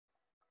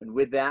And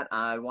with that,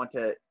 I want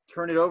to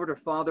turn it over to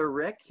Father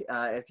Rick.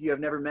 If you have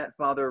never met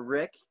Father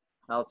Rick,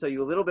 I'll tell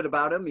you a little bit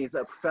about him. He's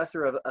a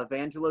professor of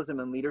evangelism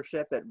and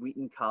leadership at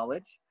Wheaton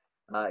College.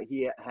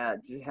 He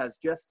has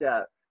just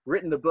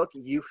written the book,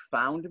 You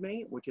Found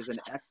Me, which is an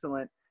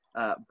excellent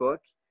book.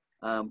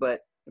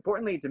 But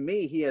importantly to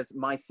me, he is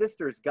my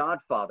sister's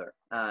godfather.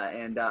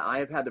 And I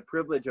have had the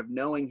privilege of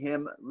knowing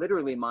him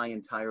literally my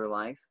entire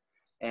life.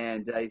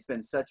 And he's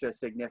been such a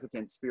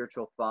significant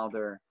spiritual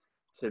father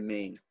to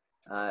me.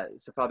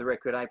 So Father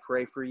Rick, could I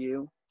pray for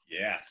you?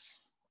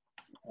 Yes.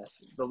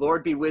 Yes. The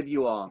Lord be with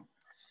you all.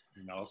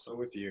 And also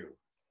with you.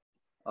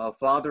 Oh,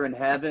 Father in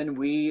heaven,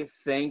 we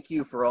thank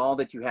you for all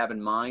that you have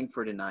in mind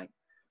for tonight.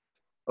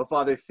 Oh,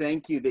 Father,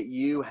 thank you that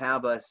you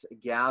have us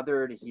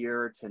gathered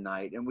here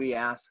tonight. And we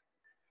ask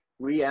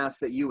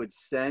that you would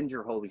send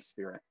your Holy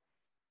Spirit.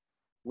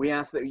 We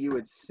ask that you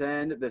would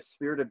send the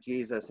Spirit of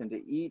Jesus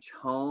into each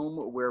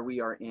home where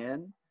we are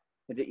in,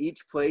 into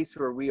each place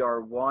where we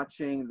are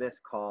watching this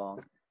call.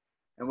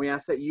 And we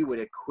ask that you would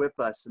equip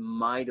us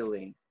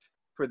mightily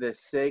for the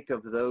sake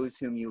of those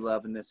whom you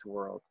love in this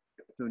world,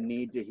 who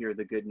need to hear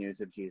the good news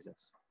of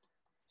Jesus.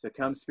 So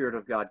come, Spirit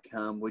of God,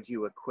 come. Would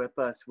you equip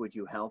us? Would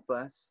you help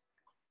us?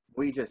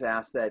 We just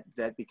ask that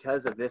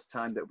because of this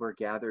time that we're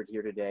gathered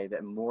here today,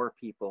 that more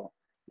people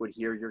would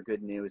hear your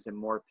good news and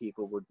more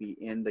people would be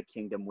in the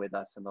kingdom with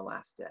us in the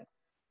last day.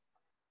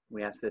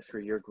 We ask this for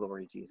your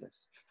glory,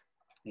 Jesus.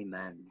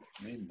 Amen.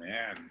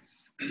 Amen.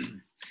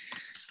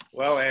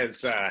 Well,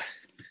 as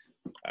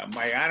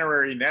my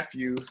honorary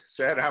nephew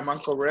said, I'm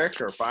Uncle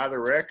Rick or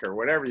Father Rick or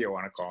whatever you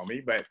want to call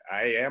me, but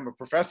I am a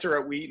professor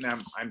at Wheaton.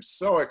 I'm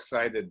so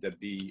excited to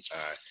be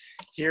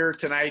here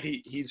tonight.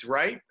 He's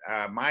right.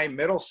 My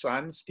middle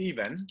son,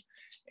 Stephen,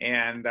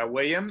 and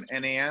William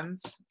and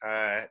Ann's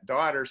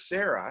daughter,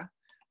 Sarah,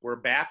 were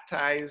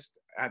baptized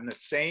on the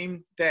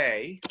same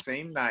day,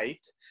 same night,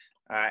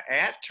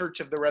 at Church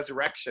of the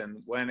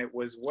Resurrection when it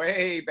was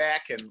way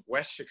back in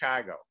West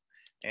Chicago.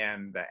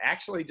 And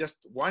actually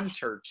just one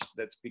church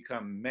that's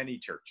become many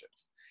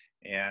churches.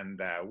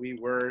 And we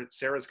were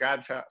Sarah's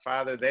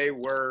godfather. They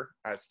were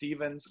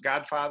Stephen's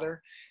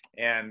godfather.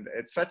 And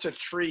it's such a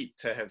treat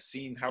to have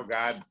seen how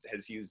God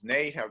has used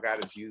Nate, how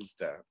God has used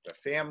the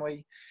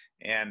family.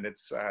 And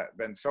it's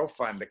been so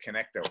fun to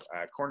connect to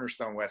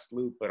Cornerstone West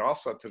Loop, but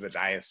also to the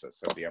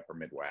Diocese of the Upper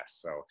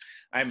Midwest. So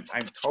I'm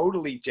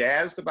totally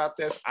jazzed about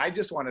this. I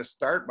just want to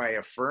start by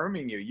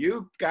affirming you.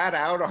 You got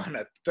out on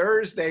a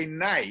Thursday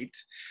night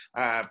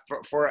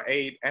for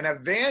an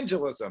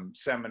evangelism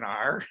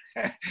seminar.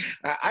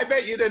 I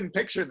bet you didn't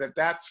picture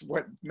that's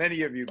what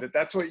many of you,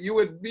 that's what you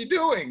would be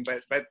doing.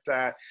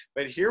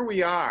 But here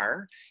we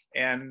are.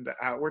 And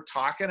we're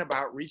talking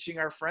about reaching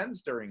our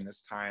friends during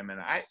this time. And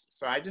I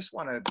just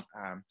want to,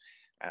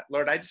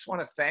 Lord, I just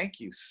want to thank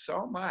you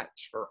so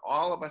much for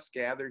all of us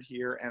gathered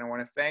here. And I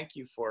want to thank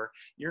you for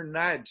your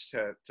nudge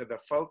to the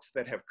folks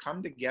that have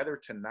come together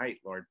tonight,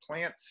 Lord.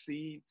 Plant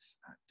seeds,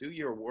 do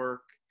your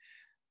work.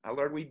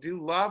 Lord, we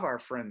do love our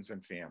friends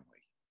and family.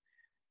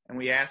 And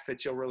we ask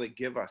that you'll really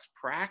give us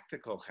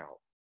practical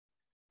help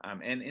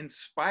and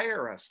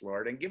inspire us,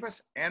 Lord, and give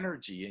us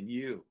energy in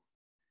you.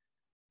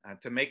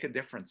 To make a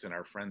difference in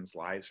our friends'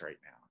 lives right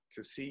now,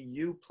 to see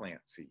you plant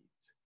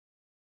seeds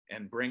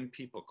and bring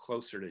people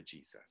closer to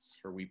Jesus,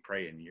 for we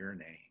pray in your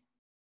name.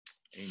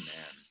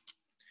 Amen.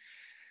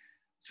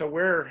 So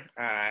we're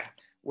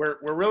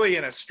really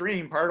in a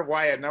stream. Part of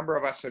why a number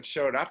of us have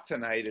showed up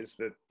tonight is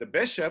that the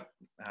bishop,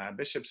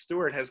 Bishop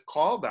Stewart, has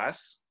called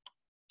us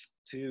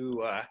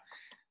to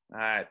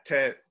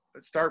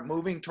start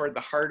moving toward the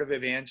heart of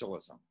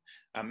evangelism.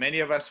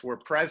 Many of us were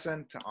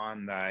present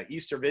on the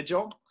Easter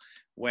Vigil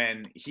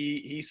when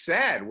he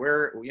said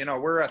we're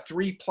a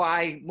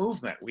three-ply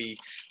movement.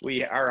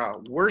 We are a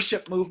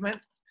worship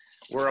movement,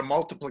 we're a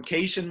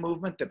multiplication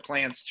movement that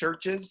plants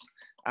churches,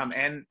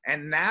 and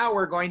now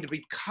we're going to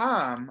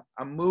become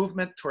a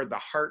movement toward the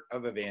heart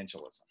of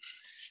evangelism.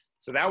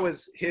 So that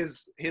was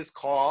his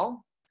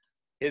call,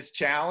 his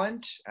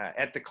challenge.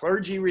 At the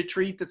clergy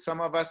retreat that some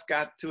of us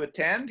got to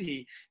attend,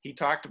 he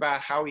talked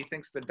about how he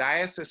thinks the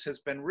diocese has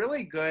been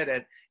really good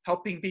at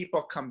helping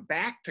people come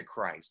back to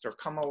Christ or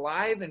come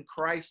alive in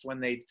Christ when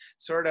they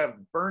sort of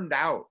burned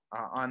out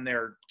on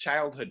their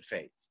childhood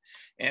faith.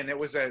 And it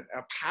was a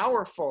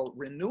powerful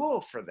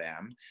renewal for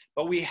them,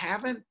 but we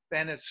haven't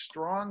been as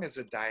strong as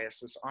a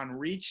diocese on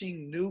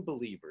reaching new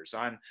believers,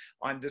 on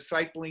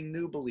discipling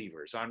new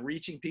believers, on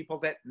reaching people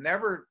that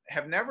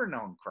have never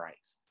known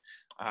Christ.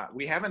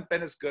 We haven't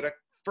been as good a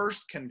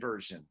first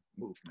conversion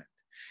movement.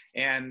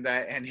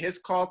 And his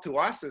call to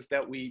us is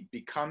that we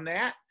become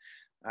that.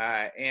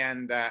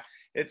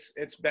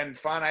 It's been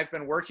fun. I've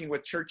been working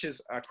with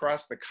churches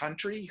across the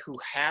country who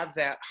have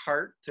that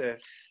heart to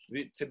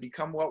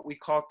become what we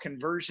call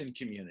conversion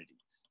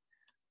communities.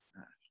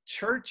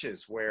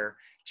 Churches where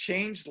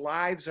changed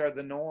lives are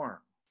the norm.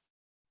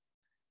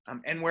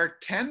 And where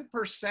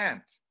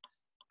 10%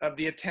 of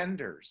the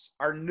attenders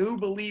are new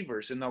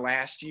believers in the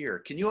last year.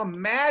 Can you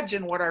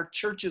imagine what our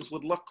churches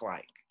would look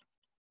like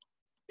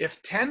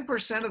if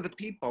 10% of the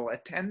people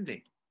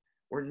attending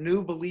were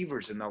new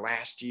believers in the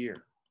last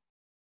year.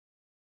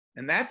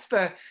 And that's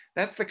the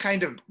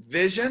kind of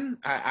vision.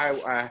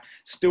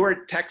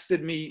 Stuart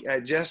texted me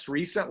just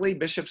recently,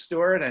 Bishop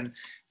Stuart,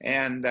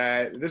 and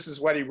this is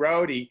what he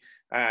wrote. He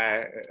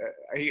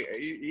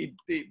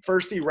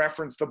first he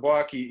referenced the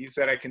book. He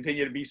said, "I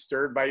continue to be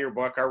stirred by your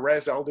book. Our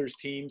Res Elders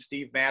team,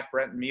 Steve, Matt,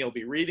 Brent, and me, will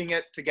be reading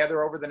it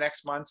together over the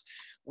next months.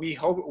 We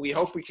hope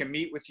we can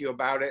meet with you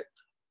about it."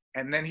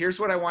 And then here's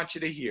what I want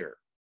you to hear.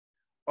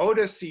 Oh,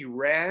 to see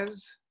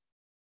Res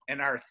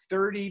and our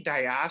 30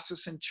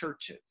 diocesan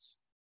churches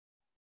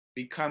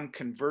become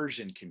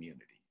conversion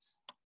communities.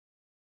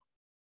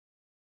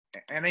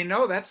 And I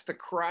know that's the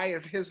cry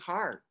of his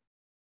heart.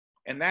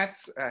 And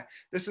that's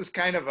this is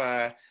kind of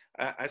a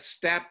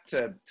step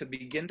to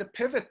begin to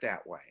pivot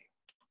that way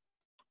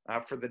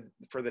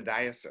for the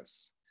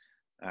diocese.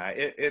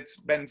 It's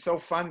been so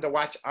fun to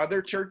watch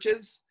other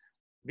churches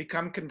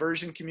become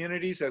conversion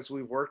communities as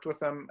we've worked with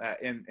them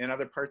in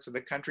other parts of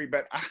the country.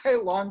 But I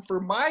long for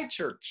my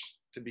church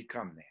to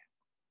become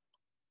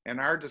that, and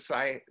our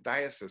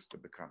diocese to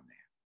become that.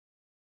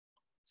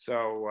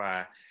 So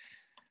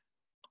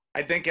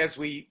I think as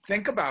we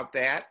think about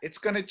that, it's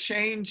going to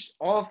change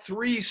all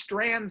three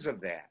strands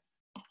of that.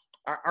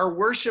 Our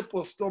worship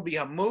will still be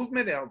a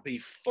movement. It'll be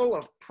full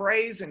of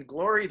praise and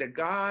glory to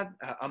God,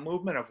 a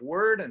movement of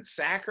word and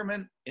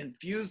sacrament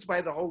infused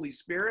by the Holy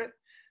Spirit,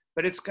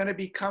 but it's going to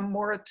become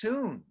more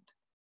attuned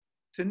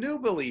to new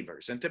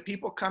believers and to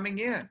people coming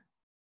in.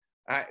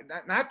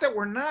 Not that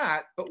we're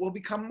not, but we'll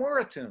become more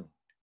attuned,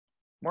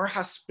 more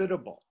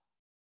hospitable.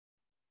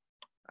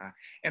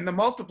 And the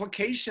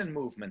multiplication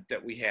movement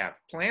that we have,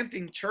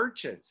 planting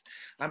churches,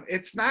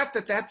 it's not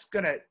that that's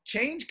going to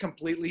change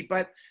completely,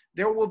 but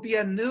there will be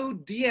a new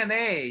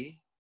DNA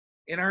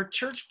in our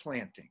church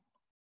planting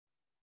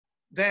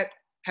that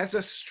has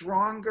a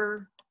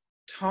stronger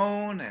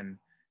tone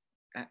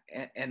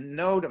and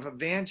note of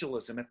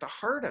evangelism at the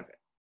heart of it.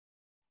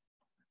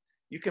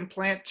 You can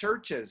plant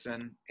churches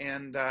and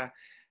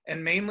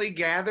mainly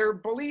gather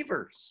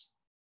believers.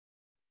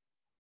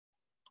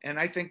 And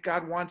I think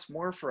God wants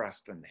more for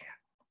us than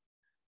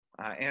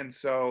that. And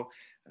so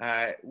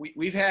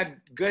we've had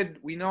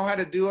we know how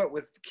to do it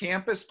with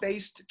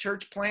campus-based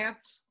church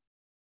plants,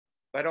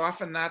 but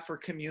often not for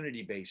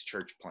community-based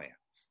church plants.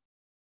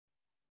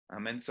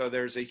 And so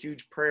there's a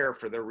huge prayer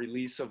for the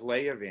release of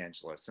lay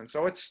evangelists. And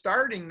so it's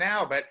starting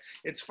now, but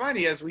it's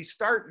funny, as we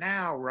start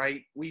now,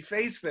 right, we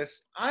face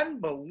this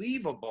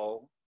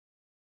unbelievable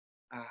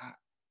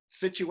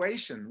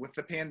situation with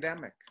the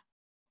pandemic.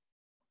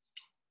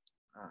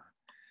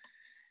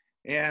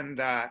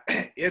 And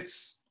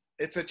it's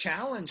a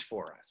challenge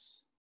for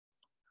us.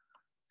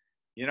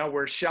 You know,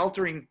 we're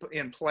sheltering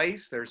in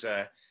place. There's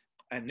a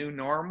new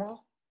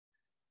normal.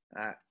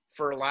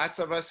 For lots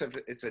of us,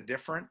 it's a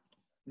different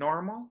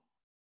normal.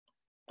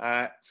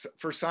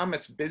 For some,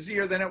 it's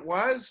busier than it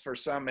was. For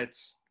some,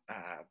 it's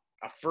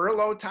a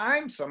furlough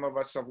time. Some of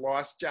us have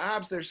lost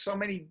jobs. There's so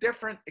many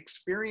different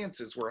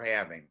experiences we're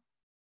having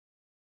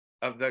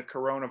of the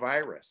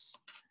coronavirus.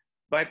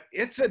 But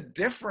it's a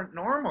different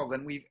normal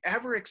than we've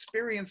ever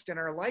experienced in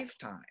our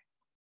lifetime.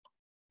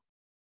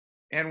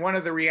 And one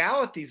of the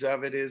realities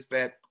of it is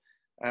that,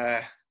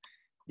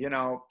 you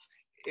know,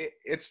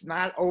 it's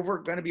not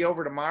going to be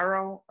over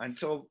tomorrow.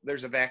 Until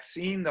there's a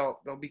vaccine, there'll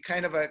be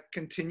kind of a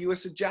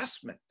continuous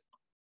adjustment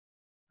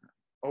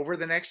over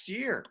the next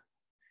year.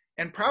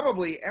 And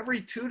probably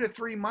every 2 to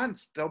 3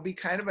 months, there'll be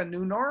kind of a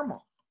new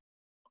normal.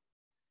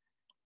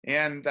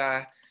 And,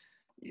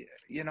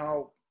 you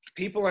know,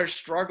 people are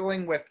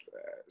struggling with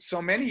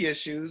so many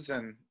issues,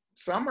 and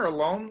some are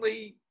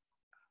lonely,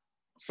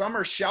 some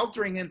are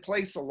sheltering in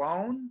place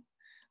alone.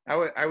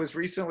 I was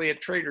recently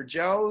at Trader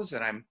Joe's,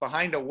 and I'm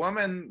behind a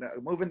woman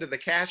moving to the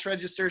cash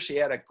register. She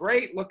had a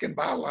great looking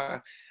bottle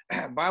of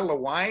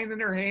wine in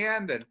her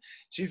hand, and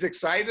she's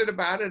excited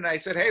about it. And I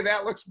said, "Hey,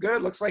 that looks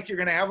good. Looks like you're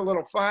going to have a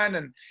little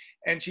fun."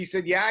 And she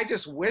said, "Yeah, I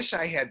just wish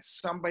I had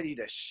somebody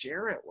to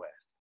share it with."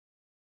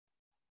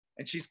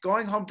 And she's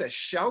going home to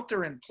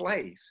shelter in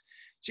place.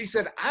 She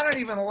said, "I don't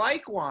even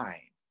like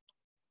wine.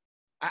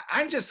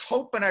 I'm just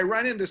hoping I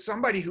run into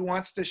somebody who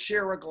wants to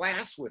share a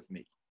glass with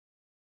me."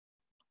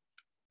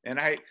 And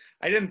I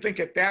didn't think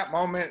at that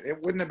moment, it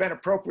wouldn't have been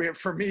appropriate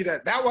for me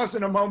that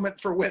wasn't a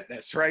moment for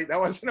witness, right? That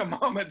wasn't a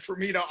moment for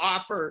me to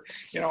offer,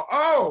 you know,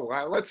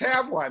 let's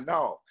have one.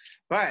 No,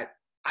 but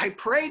I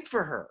prayed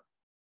for her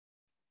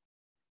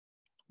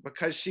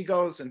because she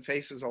goes and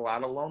faces a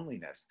lot of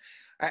loneliness.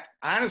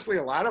 Honestly,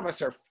 a lot of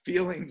us are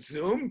feeling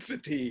Zoom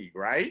fatigue,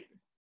 right?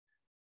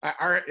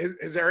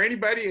 Is there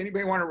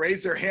anybody want to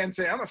raise their hand and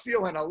say, "I'm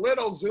feeling a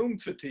little Zoom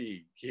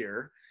fatigue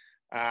here"?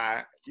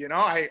 You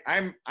know,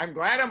 I'm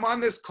glad I'm on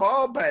this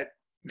call, but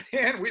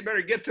man, we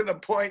better get to the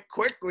point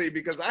quickly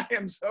because I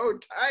am so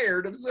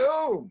tired of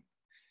Zoom.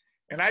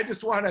 And I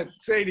just want to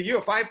say to you,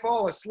 if I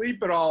fall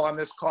asleep at all on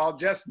this call,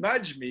 just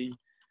nudge me.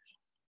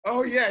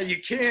 Oh yeah,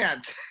 you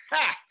can't.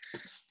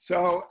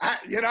 So,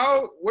 you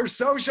know, we're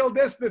social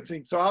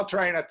distancing, so I'll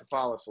try not to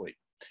fall asleep.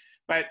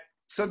 But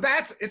so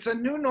it's a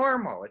new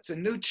normal. It's a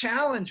new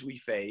challenge we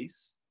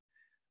face.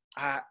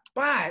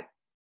 But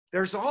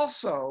there's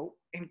also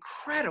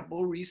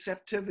incredible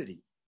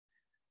receptivity.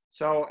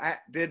 So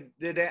did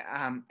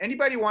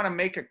anybody want to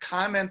make a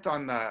comment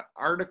on the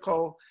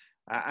article?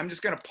 I'm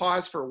just going to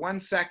pause for 1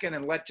 second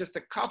and let just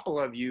a couple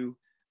of you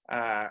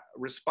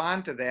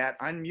respond to that.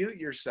 Unmute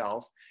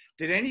yourself.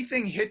 Did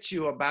anything hit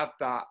you about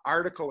the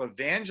article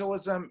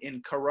Evangelism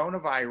in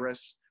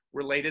Coronavirus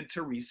related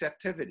to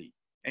receptivity?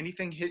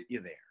 Anything hit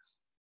you there?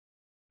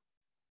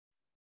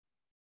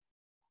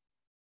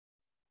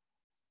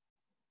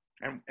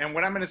 And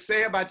what I'm going to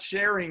say about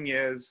sharing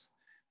is,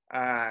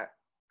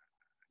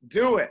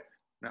 do it.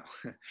 No.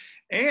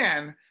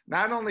 And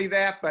not only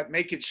that, but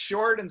make it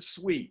short and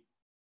sweet.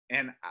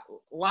 And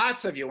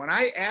lots of you, when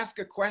I ask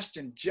a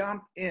question,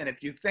 jump in.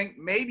 If you think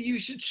maybe you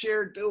should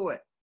share, do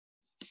it.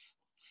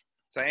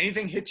 So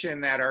anything hit you in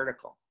that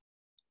article?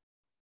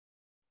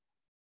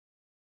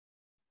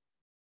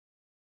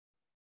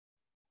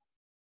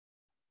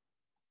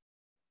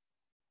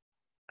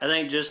 I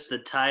think just the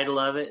title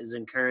of it is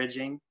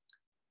encouraging.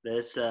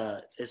 This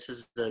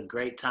is a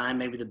great time,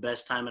 maybe the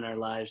best time in our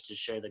lives to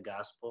share the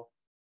gospel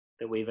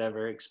that we've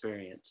ever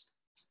experienced.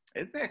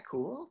 Isn't that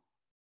cool?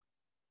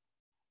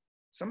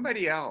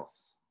 Somebody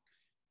else.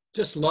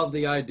 Just love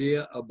the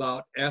idea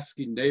about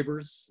asking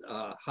neighbors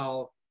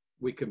how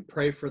we can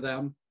pray for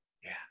them.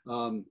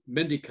 Yeah.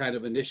 Mindy kind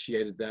of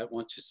initiated that.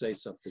 Why don't you say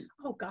something?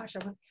 Oh gosh,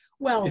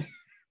 well,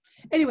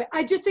 anyway,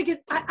 I just think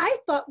I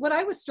thought what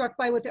I was struck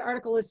by with the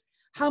article is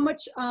how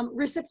much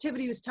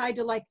receptivity was tied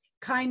to like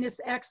kindness,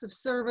 acts of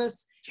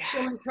service,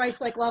 showing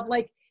Christ-like love.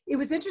 Like it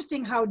was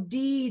interesting how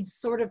deeds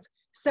sort of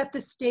set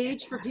the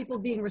stage for people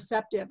being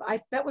receptive.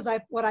 That was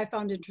what I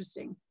found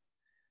interesting.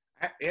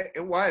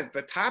 It was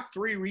the top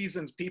 3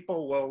 reasons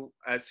people will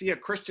see a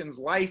Christian's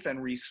life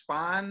and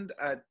respond,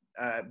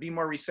 be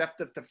more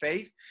receptive to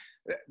faith.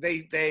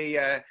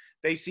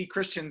 They see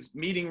Christians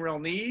meeting real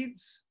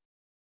needs,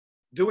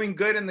 doing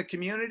good in the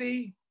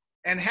community,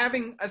 and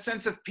having a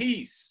sense of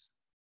peace.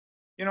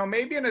 You know,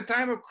 maybe in a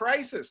time of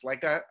crisis,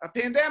 like a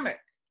pandemic,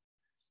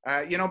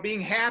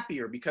 being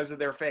happier because of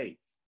their faith.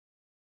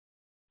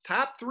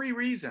 Top 3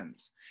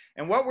 reasons.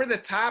 And what were the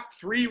top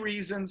 3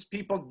 reasons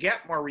people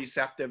get more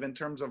receptive in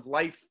terms of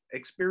life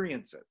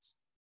experiences?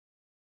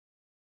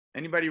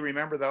 Anybody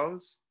remember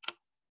those?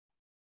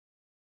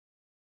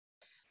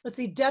 Let's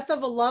see, death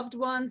of a loved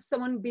one,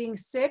 someone being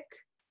sick.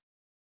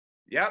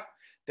 Yep,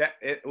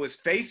 it was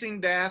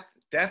facing death,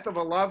 death of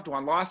a loved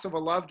one, loss of a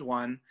loved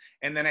one,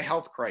 and then a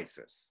health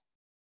crisis.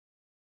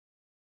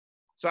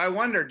 So I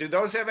wonder, do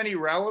those have any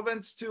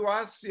relevance to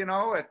us,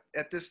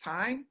 at this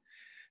time?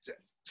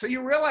 So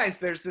you realize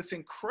there's this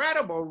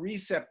incredible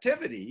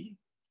receptivity,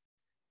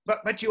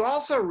 but you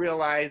also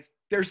realize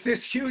there's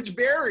this huge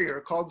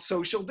barrier called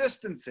social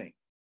distancing,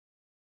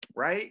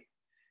 right?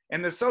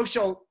 And the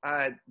social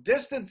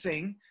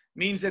distancing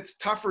means it's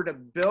tougher to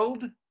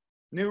build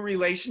new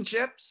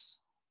relationships,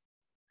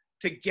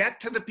 to get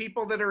to the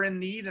people that are in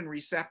need and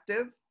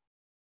receptive.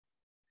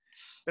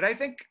 But I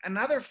think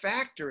another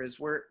factor is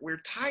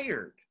we're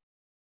tired,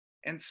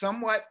 and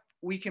somewhat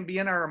we can be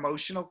in our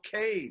emotional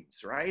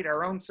caves, right?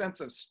 Our own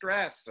sense of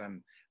stress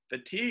and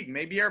fatigue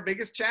may be our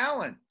biggest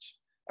challenge.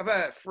 I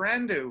have a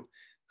friend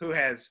who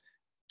has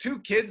 2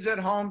 kids at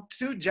home,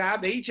 2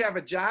 jobs. They each have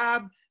a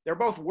job. They're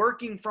both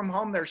working from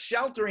home. They're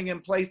sheltering in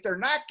place. They're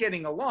not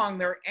getting along.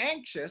 They're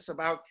anxious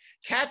about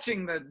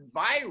catching the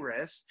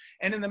virus.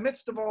 And in the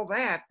midst of all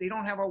that, they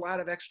don't have a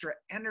lot of extra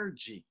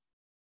energy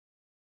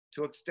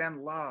to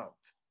extend love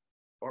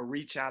or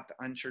reach out to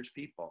unchurched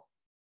people.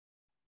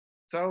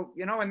 So,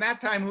 in that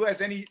time, who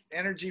has any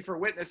energy for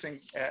witnessing,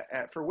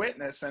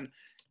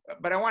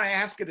 but I want to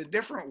ask it a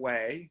different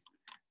way.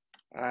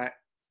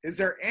 Is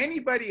there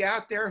anybody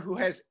out there who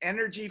has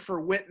energy for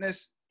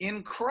witness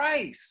in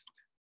Christ?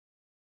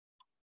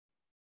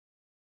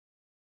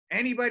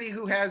 Anybody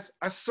who has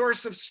a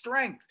source of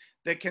strength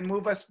that can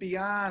move us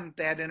beyond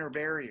that inner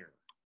barrier?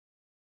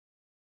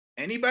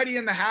 Anybody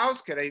in the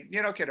house? Could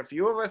a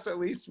few of us at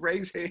least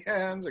raise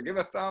hands or give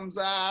a thumbs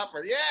up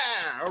or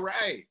yeah, all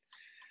right.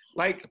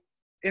 Like,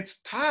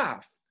 it's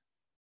tough,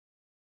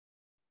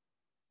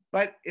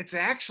 but it's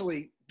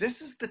actually,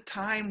 this is the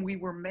time we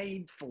were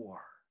made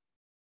for.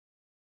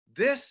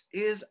 This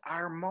is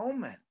our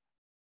moment.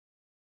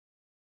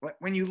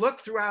 When you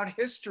look throughout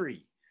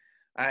history,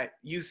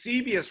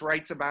 Eusebius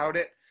writes about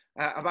it,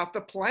 about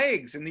the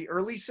plagues in the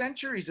early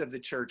centuries of the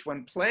church.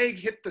 When plague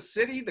hit the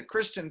city, the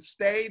Christians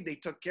stayed. They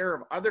took care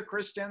of other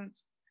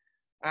Christians.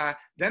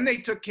 Then they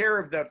took care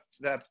of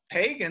the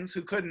pagans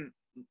who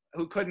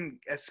couldn't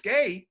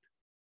escape.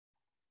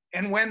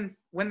 And when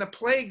the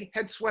plague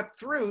had swept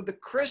through, the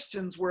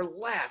Christians were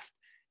left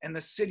and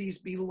the cities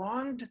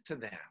belonged to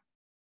them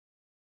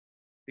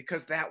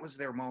because that was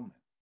their moment.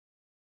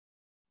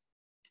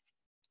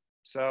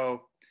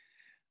 So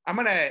I'm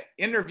going to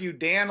interview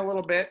Dan a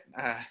little bit.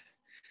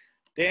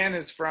 Dan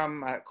is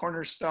from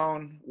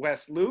Cornerstone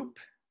West Loop,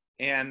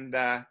 and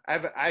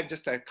I've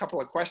just a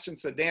couple of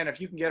questions. So Dan, if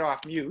you can get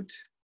off mute.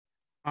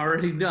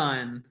 Already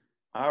done.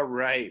 All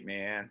right,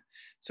 man.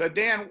 So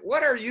Dan,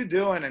 what are you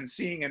doing and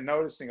seeing and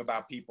noticing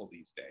about people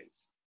these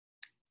days?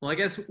 Well, I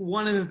guess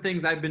one of the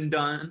things I've been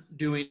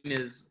doing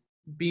is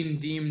being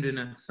deemed an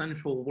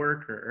essential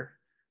worker.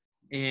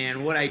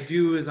 And what I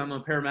do is I'm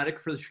a paramedic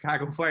for the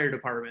Chicago Fire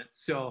Department.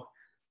 So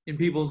in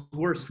people's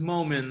worst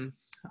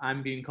moments,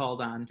 I'm being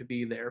called on to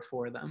be there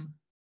for them.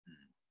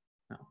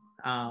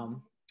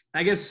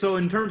 I guess so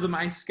in terms of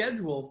my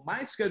schedule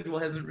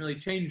hasn't really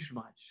changed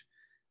much,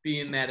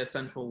 being that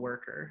essential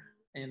worker.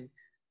 And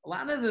a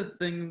lot of the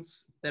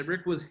things that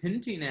Rick was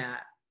hinting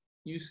at,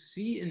 you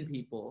see in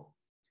people.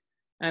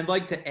 And I'd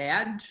like to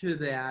add to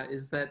that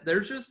is that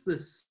there's just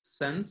this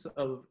sense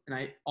of,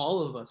 and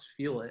all of us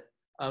feel it,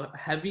 of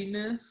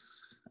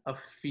heaviness, of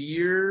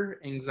fear,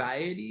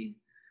 anxiety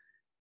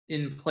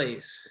in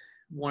place.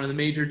 One of the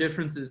major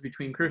differences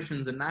between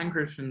Christians and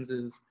non-Christians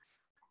is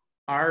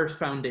our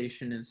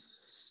foundation is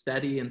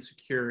steady and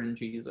secure in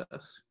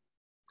Jesus.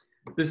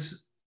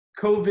 This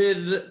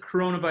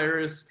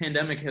coronavirus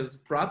pandemic has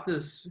brought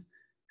this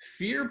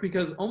fear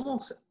because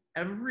almost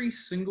every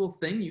single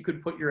thing you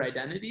could put your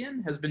identity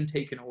in has been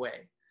taken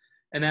away.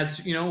 And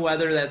that's,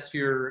 whether that's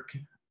your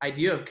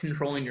idea of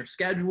controlling your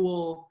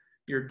schedule,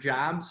 your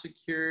job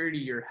security,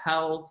 your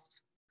health,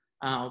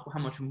 how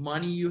much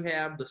money you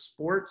have, the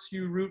sports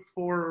you root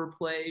for or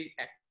play,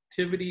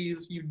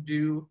 activities you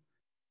do,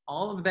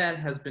 all of that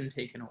has been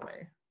taken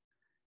away.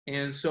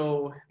 And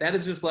so that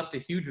has just left a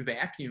huge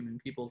vacuum in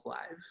people's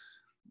lives.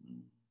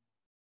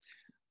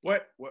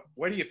 What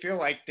do you feel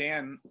like,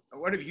 Dan?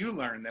 What have you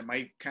learned that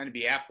might kind of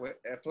be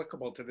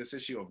applicable to this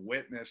issue of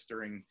witness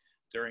during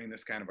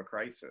this kind of a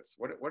crisis?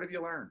 What have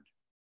you learned?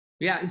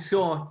 Yeah,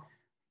 so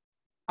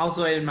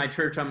also in my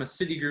church, I'm a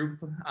city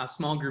group, a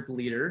small group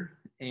leader,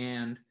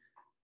 and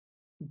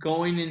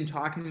going and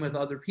talking with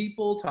other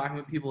people, talking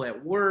with people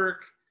at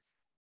work.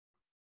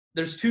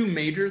 There's two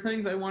major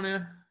things I want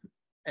to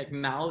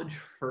acknowledge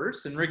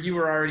first. And Rick, you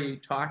were already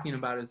talking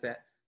about is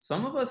that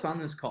some of us on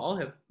this call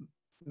have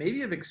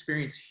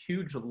experienced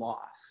huge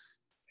loss.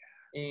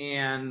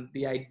 And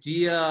the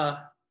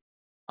idea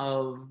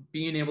of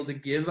being able to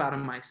give out of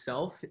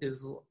myself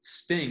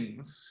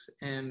stings,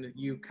 and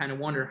you kind of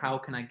wonder, how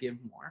can I give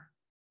more?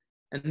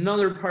 And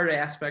another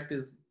aspect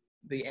is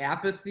the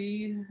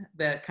apathy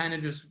that kind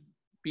of just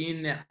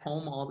being at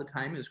home all the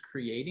time is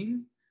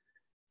creating.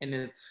 And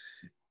it's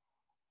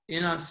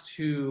in us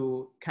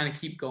to kind of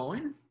keep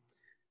going.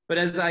 But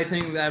as I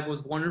think that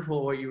was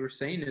wonderful, what you were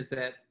saying is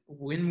that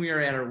when we are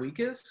at our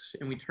weakest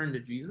and we turn to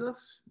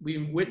Jesus,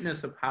 we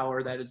witness a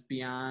power that is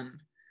beyond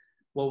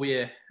what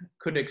we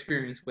could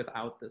experience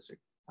without this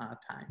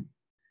time.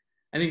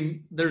 I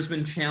think there's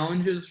been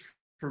challenges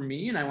for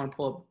me, and I want to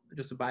pull up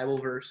just a Bible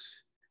verse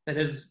that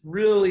has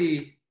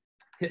really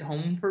hit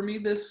home for me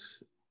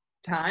this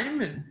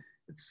time. And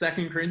it's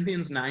 2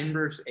 Corinthians 9,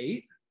 verse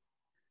 8.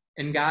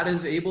 And God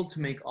is able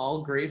to make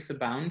all grace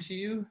abound to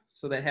you,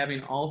 so that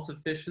having all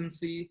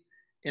sufficiency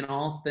in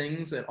all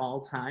things at all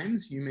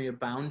times, you may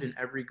abound in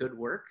every good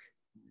work.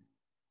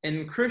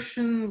 And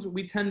Christians,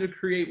 we tend to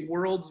create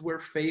worlds where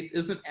faith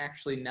isn't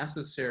actually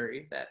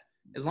necessary, that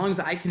as long as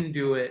I can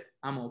do it,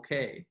 I'm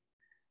okay.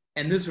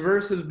 And this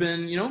verse has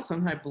been,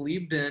 something I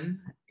believed in,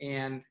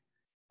 and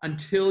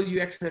until you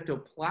actually have to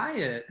apply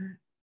it,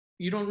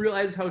 you don't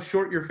realize how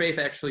short your faith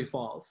actually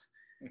falls.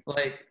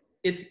 Like,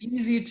 it's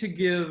easy to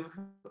give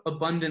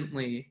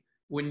abundantly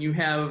when you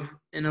have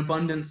an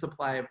abundant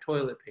supply of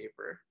toilet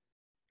paper.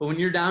 But when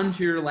you're down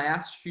to your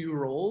last few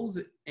rolls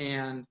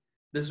and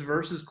this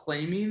verse is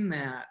claiming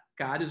that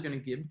God is going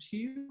to give to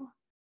you,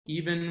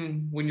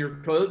 even when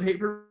your toilet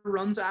paper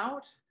runs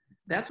out,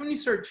 that's when you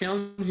start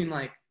challenging,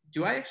 like,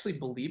 do I actually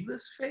believe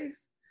this faith?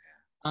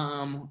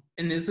 And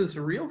is this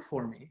real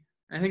for me?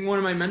 I think one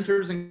of my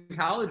mentors in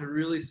college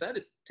really said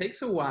it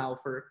takes a while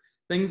for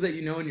things that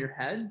you know in your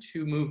head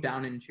to move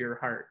down into your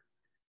heart.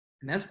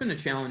 And that's been a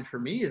challenge for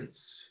me,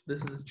 is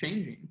this is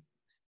changing.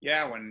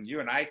 Yeah, when you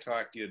and I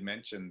talked, you had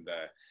mentioned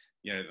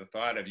the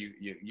thought of you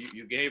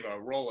gave a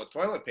roll of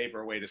toilet paper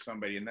away to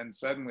somebody, and then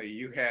suddenly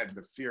you had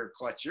the fear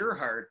clutch your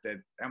heart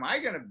that, am I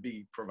going to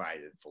be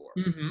provided for?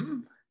 Mm-hmm.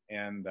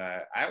 And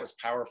that was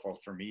powerful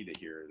for me to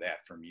hear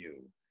that from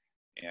you.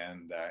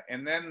 And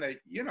then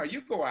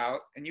you go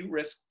out and you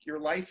risk your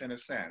life in a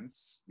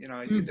sense.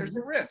 Mm-hmm. There's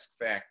a risk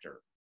factor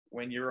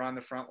when you're on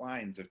the front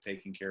lines of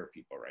taking care of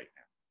people right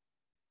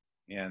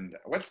now. And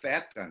what's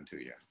that done to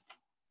you?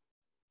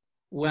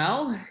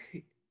 Well,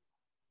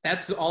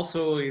 that's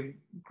also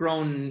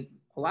grown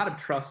a lot of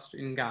trust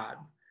in God.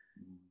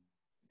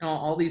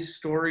 All these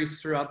stories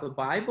throughout the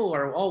Bible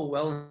are all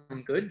well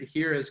and good to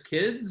hear as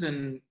kids.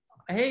 And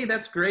hey,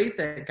 that's great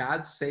that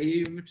God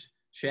saved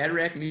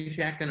Shadrach,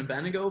 Meshach, and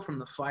Abednego from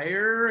the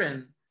fire.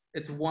 And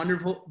it's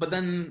wonderful. But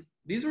then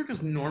these were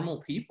just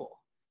normal people.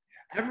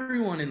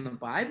 Everyone in the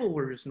Bible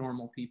were just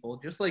normal people,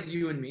 just like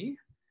you and me.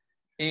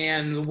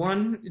 And the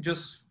one,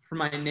 just for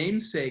my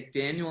namesake,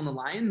 Daniel in the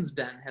lion's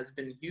den, has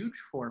been huge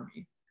for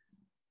me.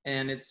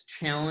 And it's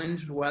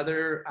challenged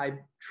whether I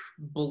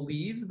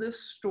believe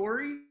this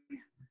story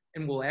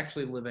and will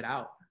actually live it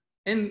out.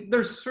 And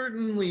there's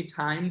certainly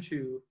time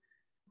to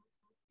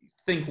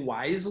think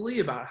wisely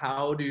about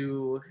how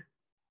to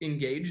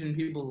engage in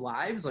people's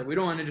lives. Like, we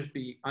don't want to just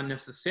be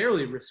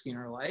unnecessarily risking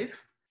our life.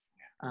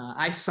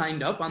 I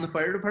signed up on the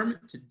fire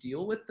department to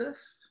deal with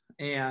this,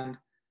 and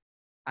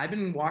I've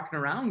been walking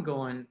around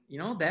going, you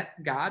know,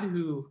 that God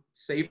who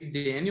saved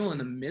Daniel in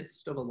the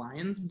midst of a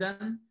lion's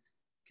den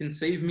can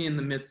save me in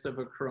the midst of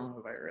a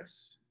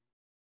coronavirus.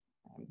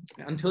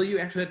 Until you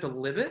actually have to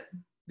live it,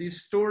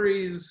 these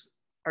stories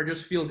are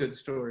just feel-good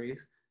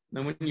stories. And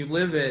then when you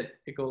live it,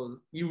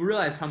 you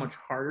realize how much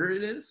harder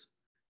it is,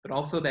 but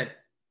also that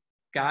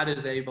God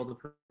is able to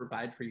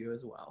provide for you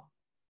as well.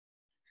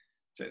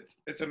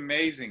 It's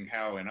amazing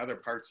how in other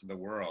parts of the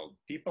world,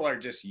 people are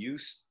just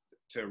used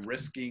to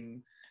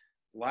risking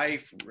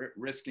life,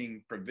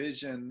 risking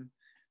provision,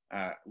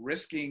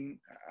 risking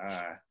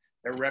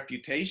their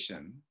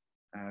reputation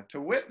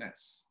to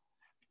witness.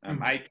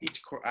 I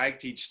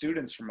teach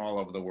students from all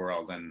over the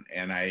world,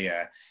 and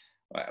I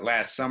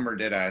last summer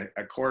did a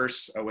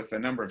course with a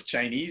number of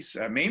Chinese,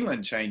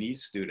 mainland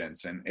Chinese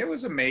students, and it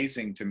was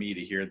amazing to me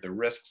to hear the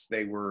risks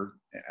they were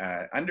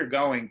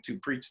undergoing to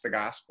preach the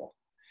gospel.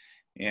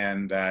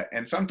 And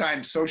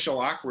sometimes social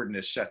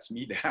awkwardness shuts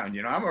me down.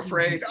 You know, I'm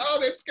afraid, oh,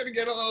 that's going to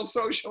get a little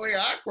socially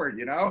awkward,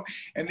 you know?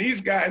 And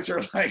these guys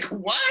are like,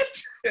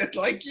 what?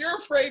 Like, you're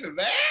afraid of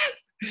that?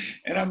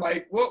 And I'm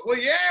like, well,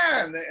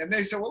 yeah. And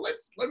they said, well,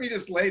 let me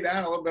just lay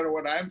down a little bit of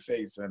what I'm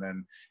facing.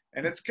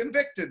 And it's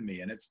convicted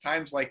me. And it's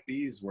times like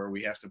these where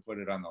we have to put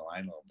it on the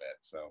line a little bit.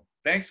 So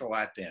thanks a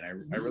lot, Dan.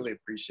 I really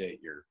appreciate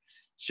your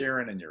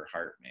sharing and your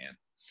heart, man.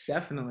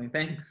 Definitely.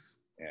 Thanks.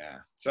 Yeah.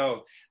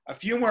 So a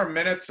few more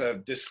minutes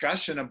of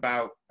discussion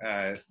about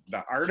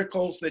the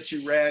articles that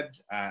you read.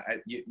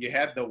 You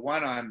had the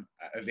one on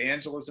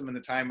evangelism in the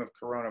time of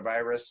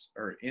coronavirus,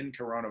 or in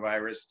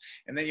coronavirus.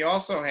 And then you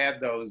also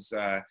had those,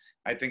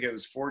 I think it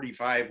was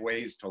 45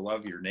 ways to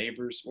love your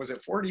neighbors. Was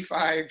it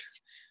 45?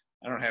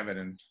 I don't have it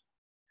in.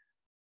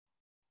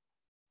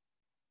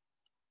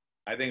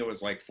 I think it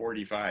was like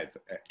 45.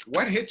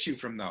 What hit you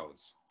from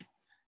those?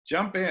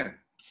 Jump in,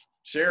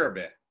 share a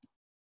bit.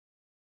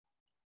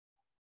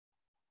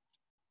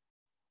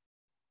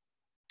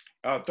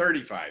 Oh,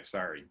 35,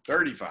 sorry,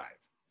 35.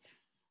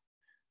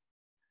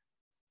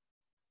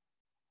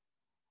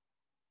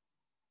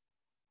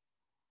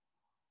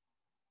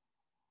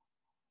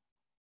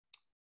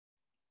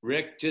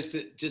 Rick, just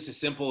as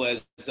simple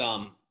as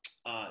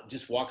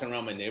just walking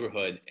around my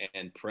neighborhood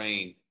and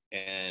praying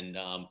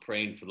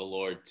for the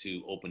Lord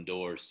to open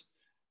doors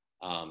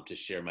to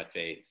share my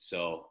faith.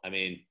 So, I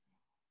mean,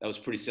 that was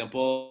pretty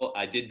simple.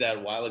 I did that a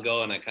while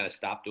ago and I kind of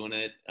stopped doing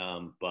it.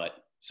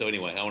 But so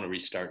anyway, I want to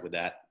restart with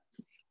that.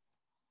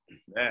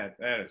 That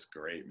is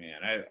great, man.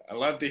 I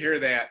love to hear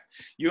that.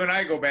 You and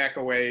I go back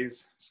a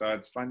ways, so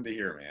it's fun to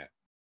hear, man.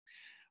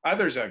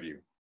 Others of you,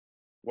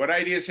 what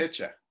ideas hit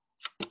you?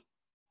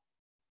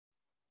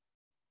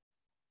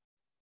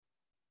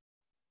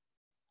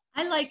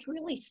 I liked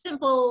really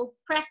simple,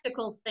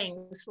 practical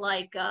things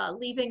like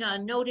leaving a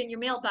note in your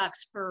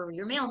mailbox for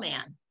your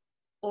mailman,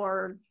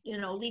 or, you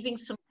know, leaving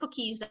some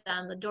cookies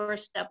on the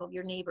doorstep of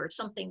your neighbor,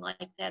 something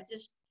like that.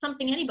 Just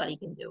something anybody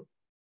can do.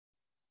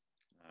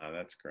 Oh,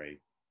 that's great.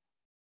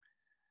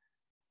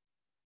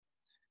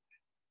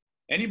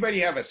 Anybody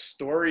have a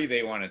story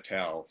they want to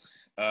tell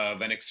of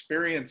an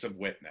experience of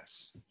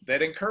witness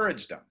that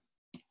encouraged them?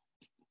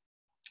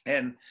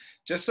 And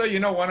just so you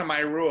know, one of my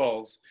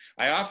rules,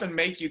 I often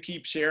make you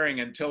keep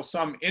sharing until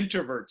some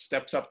introvert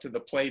steps up to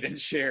the plate and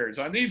shares.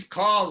 On these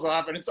calls,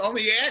 often it's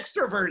only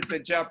extroverts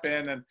that jump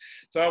in. And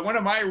so one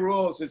of my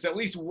rules is at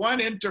least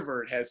one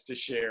introvert has to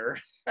share.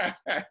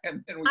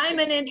 And then I'm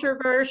an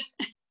introvert.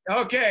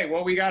 Okay,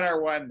 well, we got our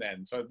one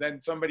then. So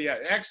then somebody,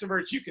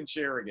 extroverts, you can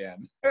share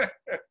again. I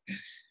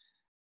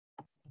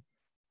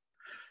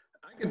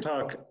can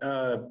talk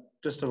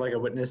just to like a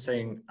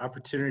witnessing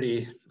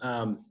opportunity.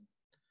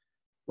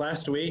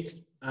 Last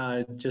week,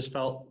 just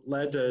felt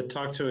led to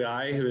talk to a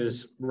guy who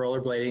is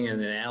rollerblading in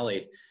an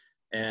alley,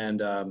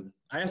 and I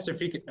asked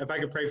if I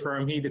could pray for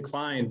him. He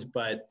declined,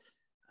 but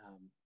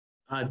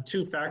on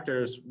two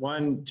factors: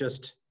 one,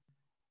 just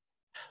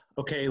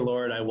okay,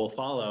 Lord, I will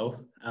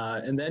follow,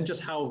 and then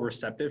just how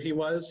receptive he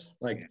was.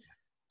 Like,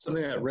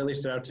 something that really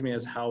stood out to me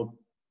is how,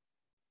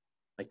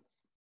 like,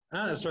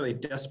 not necessarily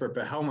desperate,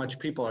 but how much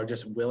people are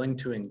just willing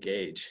to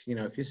engage. You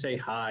know, if you say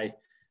hi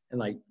and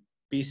like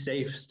be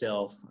safe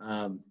still.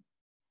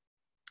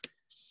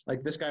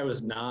 Like, this guy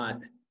was not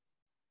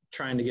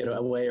trying to get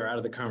away or out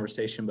of the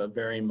conversation, but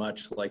very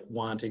much like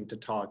wanting to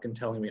talk and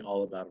telling me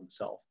all about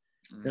himself.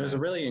 It was a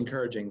really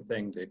encouraging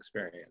thing to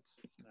experience.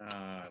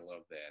 I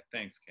love that.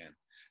 Thanks, Ken.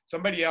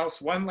 Somebody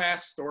else, one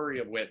last story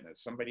of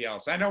witness. Somebody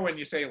else. I know when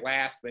you say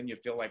last, then you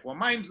feel like, well,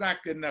 mine's not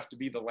good enough to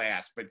be the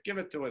last, but give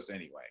it to us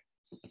anyway.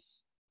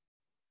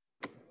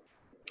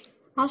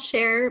 I'll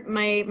share.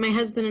 My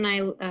husband and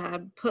I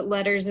put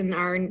letters in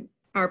our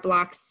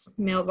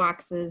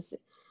mailboxes.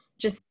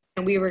 Just,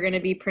 we were going to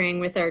be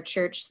praying with our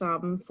church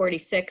Psalm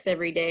 46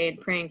 every day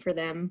and praying for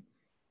them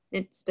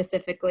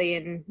specifically,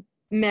 and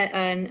met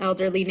an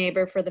elderly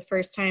neighbor for the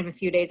first time a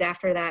few days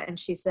after that, and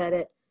she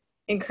said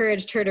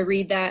encouraged her to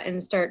read that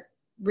and start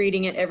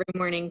reading it every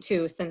morning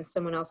too, since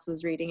someone else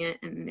was reading it,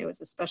 and it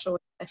was a special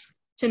way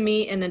to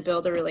meet and then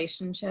build a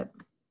relationship.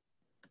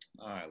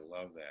 Oh, I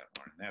love that,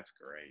 Lauren. That's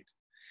great.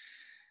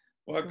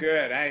 Well,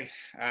 good.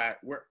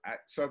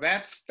 So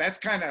that's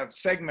kind of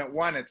segment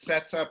one. It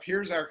sets up.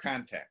 Here's our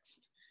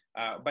context,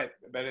 but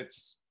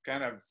it's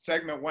kind of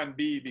segment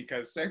 1B,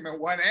 because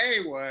segment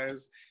 1A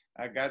was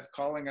God's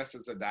calling us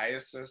as a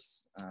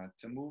diocese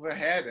to move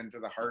ahead into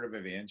the heart of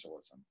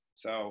evangelism.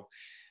 So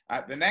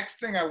the next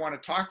thing I want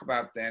to talk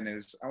about then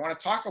is I want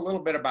to talk a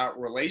little bit about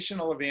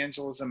relational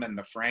evangelism and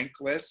the Frank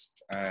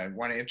list. I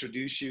want to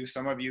introduce you.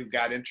 Some of you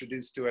got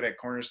introduced to it at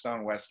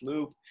Cornerstone West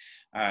Loop.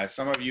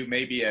 Some of you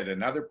maybe at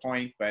another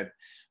point, but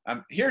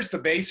here's the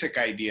basic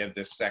idea of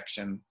this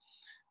section.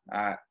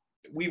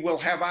 We will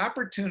have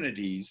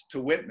opportunities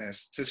to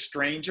witness to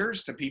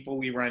strangers, to people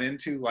we run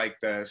into, like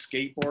the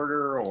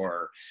skateboarder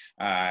or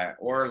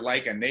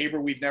like a neighbor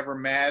we've never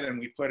met and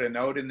we put a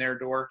note in their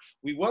door.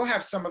 We will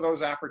have some of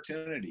those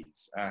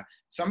opportunities.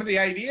 Some of the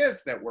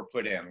ideas that were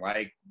put in,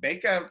 like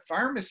make a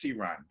pharmacy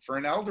run for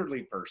an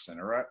elderly person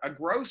or a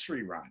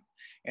grocery run.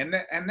 And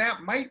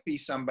that might be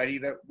somebody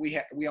that we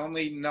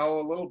only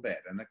know a little bit,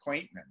 an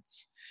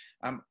acquaintance.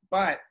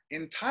 But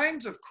in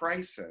times of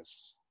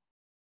crisis,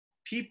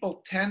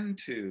 people tend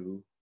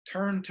to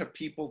turn to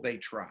people they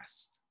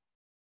trust.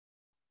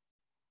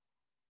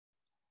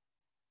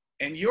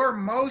 And your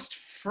most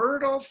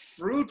fertile,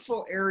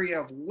 fruitful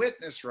area of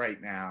witness right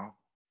now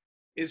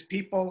is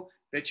people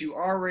that you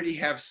already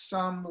have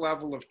some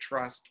level of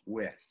trust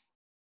with.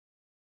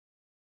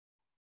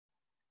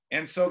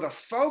 And so the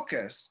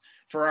focus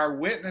for our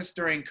witness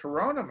during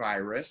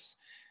coronavirus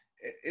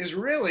is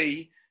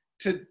really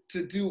to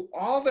do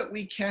all that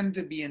we can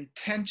to be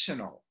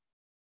intentional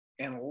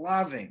and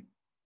loving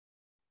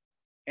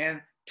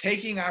and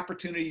taking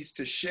opportunities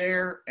to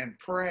share and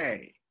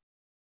pray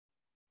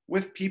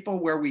with people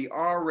where we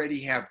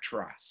already have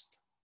trust.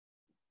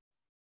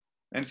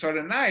 And so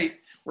tonight,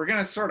 we're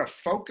going to sort of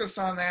focus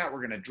on that.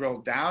 We're going to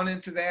drill down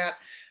into that.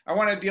 I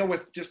want to deal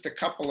with just a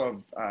couple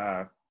of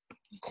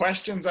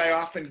questions I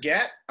often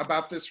get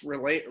about this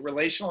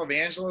relational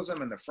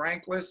evangelism and the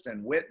Frank list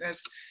and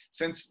witness.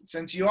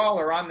 Since you all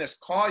are on this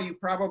call, you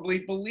probably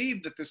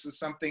believe that this is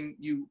something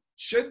you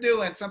should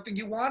do and something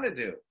you want to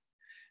do.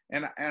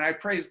 And I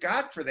praise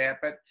God for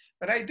that, but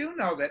I do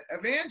know that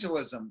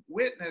evangelism,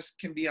 witness,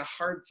 can be a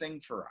hard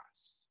thing for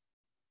us.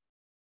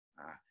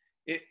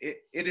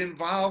 It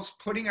involves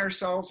putting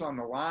ourselves on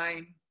the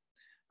line.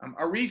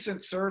 A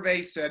recent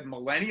survey said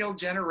millennial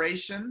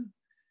generation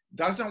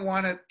doesn't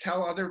want to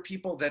tell other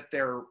people that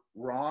they're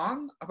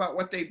wrong about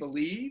what they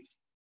believe.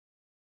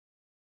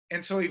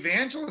 And so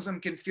evangelism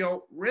can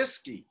feel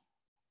risky.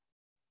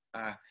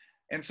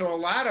 And so a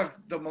lot of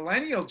the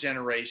millennial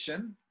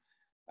generation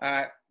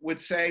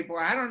would say,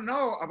 well, I don't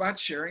know about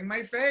sharing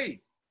my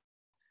faith.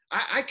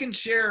 I can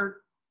share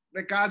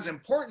that God's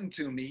important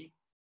to me,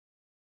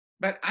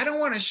 but I don't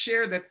want to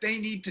share that they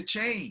need to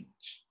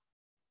change,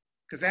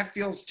 because that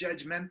feels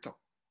judgmental.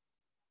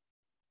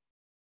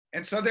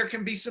 And so there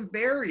can be some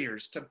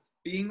barriers to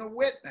being a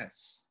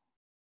witness.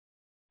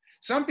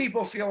 Some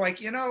people feel like,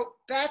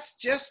 that's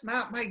just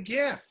not my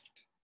gift.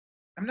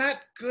 I'm not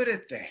good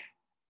at that.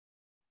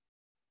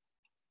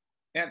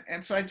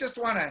 And so I just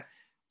want to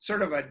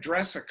sort of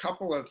address a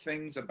couple of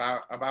things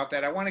about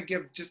that. I want to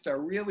give just a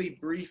really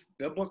brief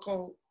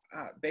biblical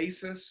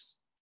basis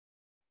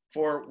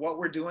for what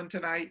we're doing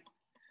tonight.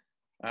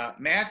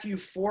 Matthew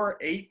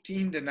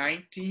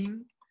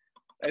 4:18-19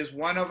 is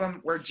one of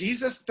them, where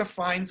Jesus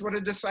defines what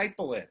a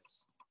disciple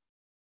is.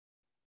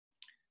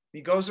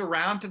 He goes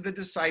around to the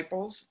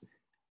disciples,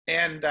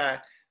 and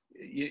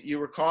you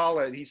recall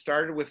he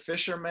started with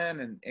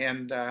fishermen,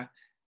 and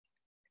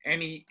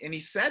he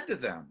said to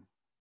them,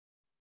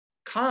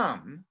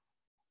 "Come,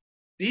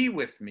 be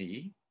with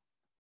me,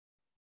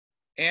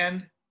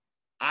 and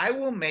I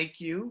will make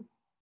you."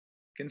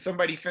 Can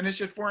somebody finish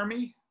it for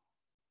me?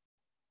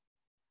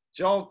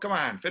 Joel, come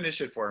on,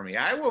 finish it for me.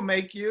 "I will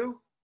make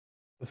you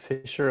a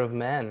fisher of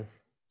men."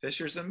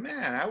 Fishers of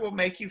men. I will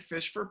make you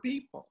fish for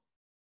people.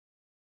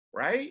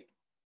 Right?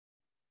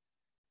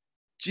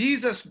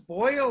 Jesus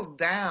boiled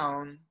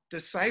down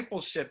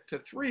discipleship to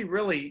three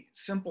really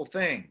simple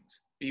things: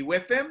 be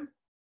with him,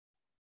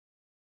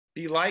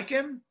 be like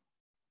him,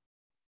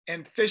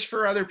 and fish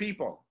for other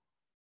people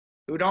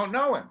who don't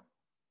know him.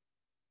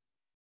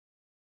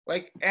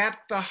 Like, at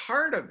the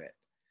heart of it,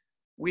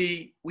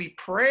 we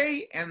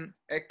pray and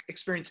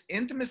experience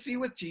intimacy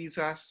with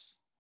Jesus,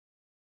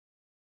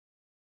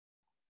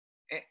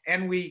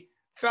 and we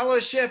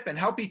fellowship and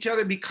help each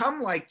other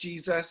become like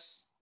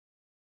Jesus,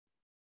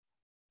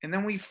 and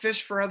then we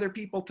fish for other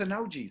people to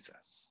know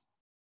Jesus.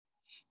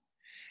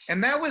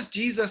 And that was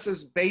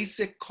Jesus's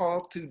basic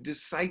call to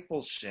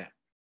discipleship.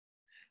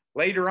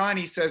 Later on,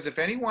 he says, if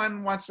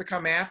anyone wants to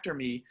come after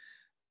me,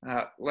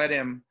 let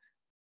him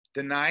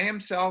deny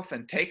himself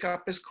and take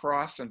up his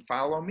cross and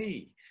follow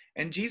me.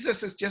 And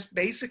Jesus is just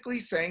basically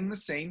saying the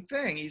same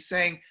thing. He's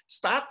saying,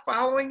 stop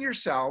following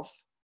yourself,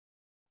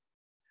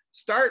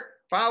 start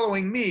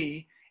following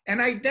me, and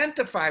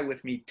identify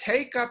with me.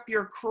 Take up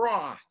your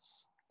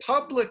cross.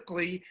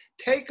 Publicly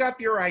take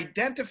up your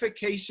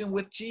identification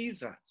with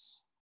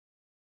Jesus.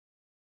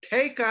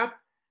 Take up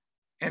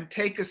and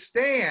take a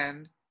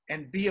stand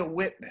and be a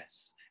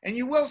witness. And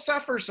you will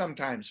suffer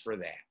sometimes for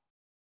that.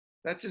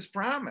 That's his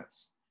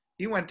promise.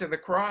 He went to the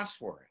cross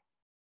for it.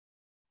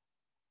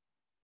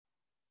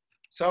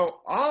 So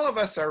all of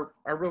us are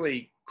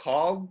really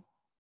called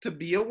to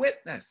be a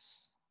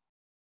witness.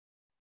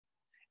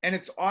 And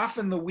it's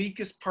often the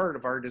weakest part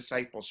of our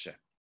discipleship.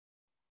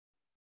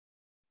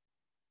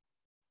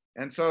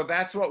 And so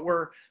that's what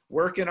we're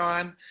working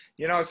on.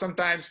 You know,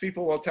 sometimes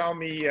people will tell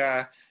me, you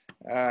know,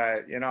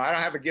 I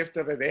don't have a gift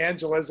of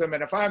evangelism.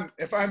 And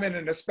if I'm in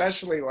an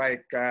especially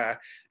like,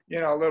 you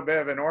know, a little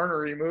bit of an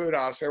ornery mood,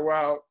 I'll say,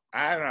 well,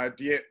 I don't know,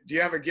 do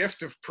you have a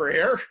gift of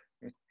prayer?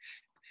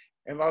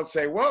 And they'll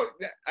say, well,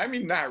 I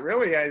mean, not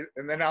really.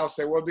 And then I'll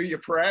say, well, do you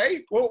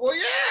pray? Well,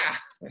 yeah.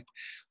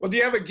 Well, do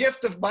you have a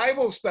gift of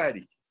Bible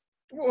study?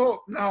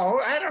 Well, no,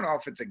 I don't know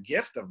if it's a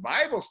gift of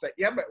Bible study.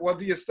 Yeah, but well,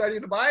 do you study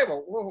the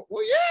Bible? Well,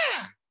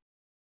 yeah.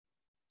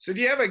 So do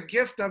you have a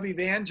gift of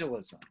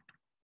evangelism?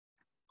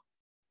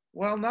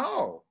 Well,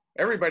 no.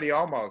 Everybody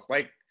almost,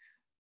 like,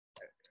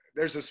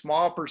 there's a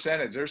small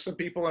percentage. There's some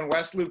people in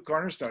West Loop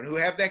Cornerstone who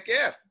have that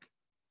gift,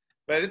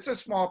 but it's a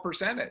small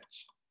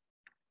percentage.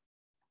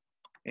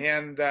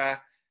 And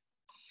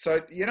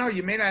so, you know,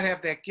 you may not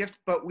have that gift,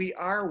 but we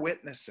are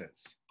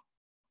witnesses.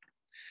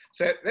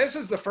 So this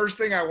is the first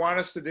thing I want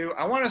us to do.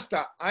 I want us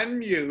to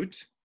unmute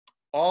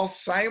all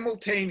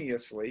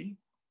simultaneously.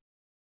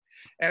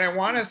 And I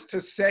want us to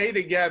say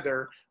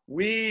together,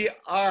 we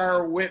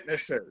are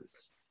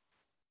witnesses.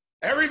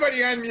 Everybody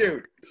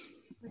unmute.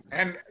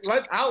 And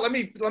let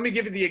me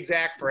give you the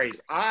exact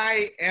phrase.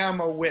 I am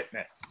a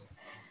witness.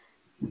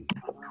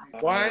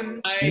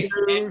 1,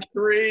 2,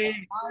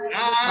 3.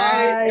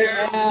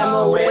 I am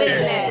a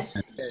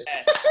witness.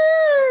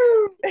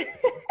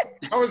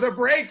 That was a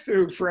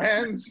breakthrough,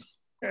 friends.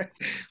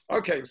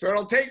 Okay, so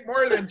it'll take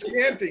more than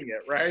chanting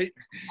it, right?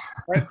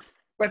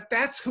 But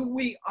that's who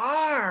we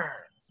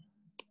are.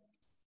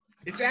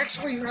 It's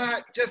actually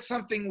not just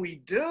something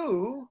we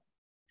do.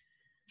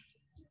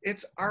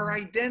 It's our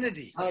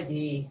identity.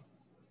 ID.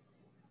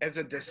 As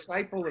a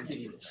disciple of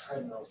Jesus.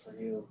 Treadmill for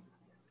you.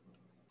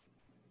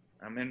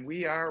 I mean,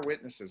 we are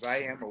witnesses. I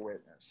am a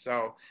witness.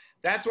 So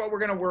that's what we're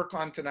going to work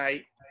on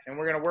tonight. And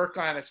we're going to work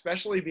on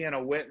especially being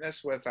a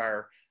witness with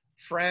our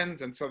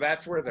friends. And so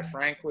that's where the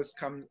Frank list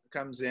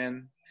comes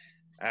in.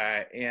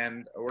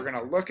 And we're going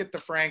to look at the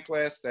Frank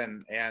list.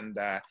 And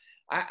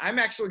I'm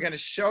actually going to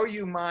show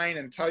you mine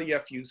and tell you a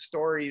few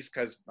stories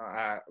because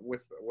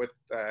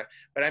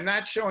but I'm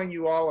not showing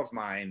you all of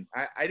mine.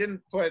 I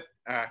didn't put,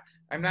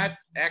 I'm not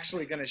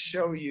actually going to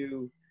show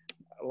you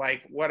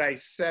like what I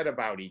said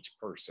about each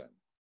person,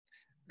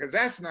 because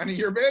that's none of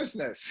your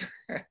business.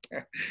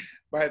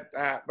 But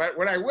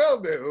what I will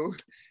do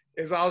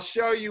is I'll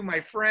show you my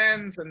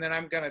friends, and then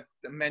I'm going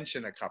to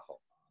mention a couple.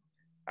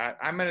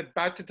 I'm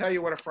about to tell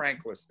you what a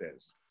Frank list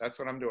is. That's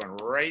what I'm doing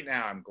right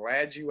now. I'm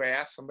glad you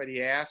asked.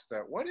 Somebody asked,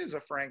 what is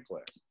a Frank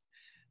list?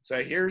 So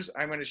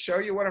I'm going to show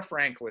you what a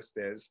Frank list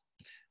is.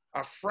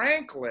 A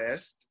Frank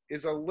list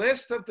is a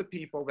list of the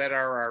people that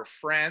are our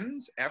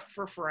friends, F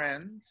for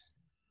friends,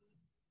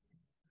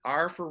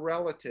 R for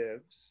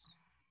relatives,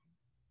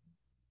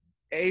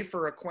 A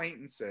for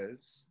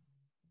acquaintances,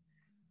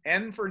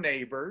 N for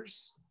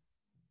neighbors,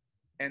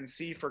 and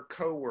C for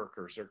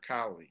coworkers or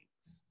colleagues.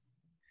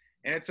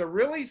 And it's a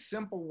really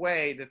simple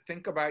way to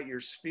think about your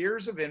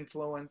spheres of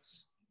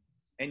influence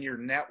and your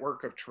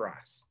network of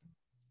trust.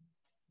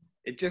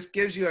 It just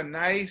gives you a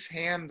nice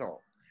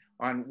handle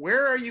on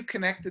where are you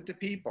connected to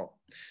people.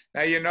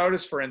 Now you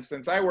notice, for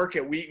instance, I work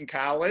at Wheaton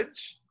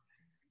College.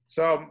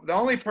 So the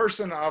only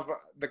person of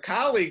the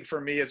colleague for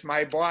me is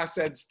my boss,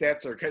 Ed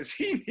Stetzer, because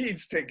he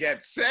needs to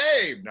get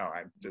saved. No,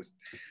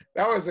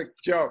 that was a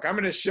joke. I'm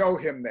going to show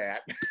him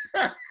that.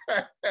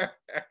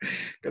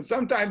 Because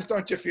sometimes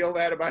don't you feel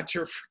that about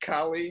your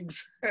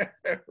colleagues,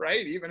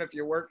 right? Even if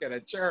you work at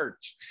a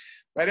church.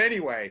 But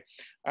anyway,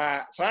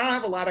 so I don't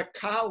have a lot of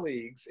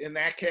colleagues in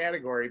that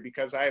category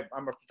because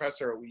I'm a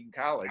professor at Wheaton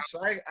College.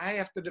 So I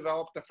have to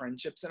develop the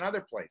friendships in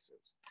other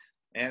places.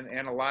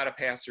 And a lot of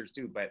pastors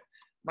do. But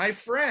my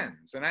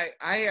friends, and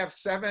I have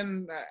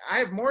 7, I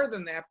have more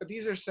than that, but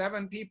these are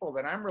 7 people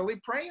that I'm really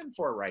praying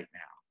for right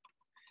now.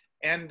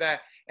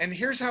 And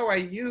here's how I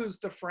use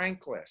the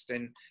Frank list.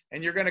 And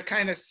you're going to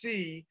kind of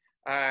see,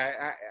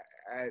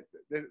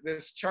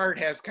 this chart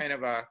has kind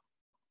of a,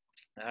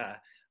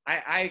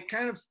 I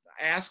kind of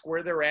ask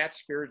where they're at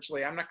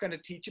spiritually. I'm not going to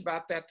teach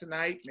about that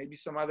tonight. Maybe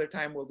some other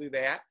time we'll do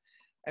that.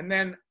 And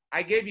then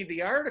I gave you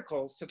the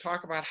articles to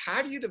talk about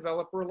how do you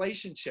develop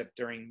relationship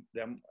during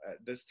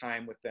this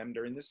time with them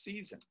during the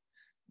season.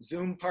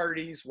 Zoom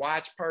parties,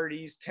 watch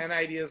parties, 10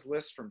 ideas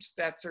list from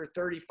Stetzer,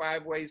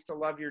 35 ways to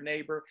love your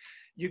neighbor.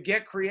 You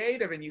get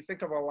creative and you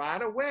think of a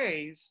lot of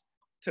ways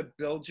to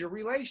build your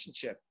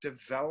relationship,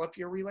 develop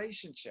your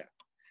relationship.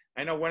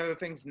 I know one of the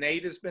things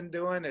Nate has been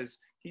doing is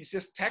he's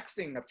just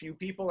texting a few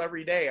people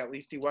every day. At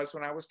least he was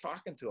when I was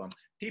talking to him.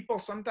 People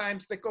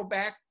sometimes that go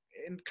back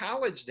in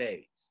college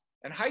days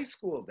and high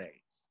school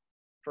days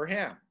for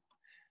him.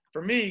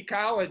 For me,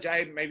 college,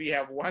 I maybe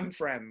have one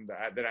friend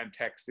that I'm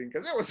texting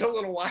because it was a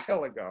little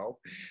while ago.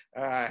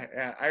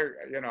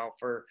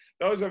 For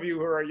those of you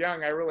who are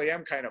young, I really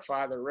am kind of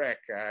Father Rick,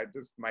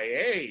 just my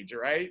age,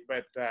 right?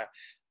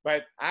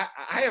 But I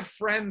have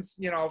friends,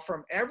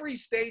 from every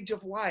stage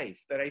of life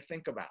that I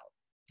think about.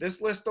 This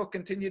list will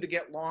continue to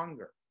get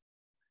longer.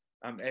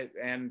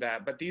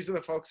 But these are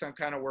the folks I'm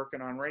kind of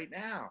working on right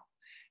now.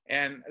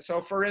 And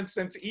so, for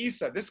instance,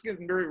 Isa, this is going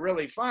to be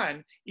really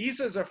fun.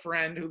 Isa's a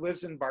friend who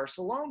lives in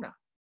Barcelona.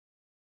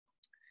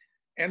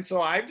 And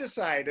so I've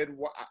decided,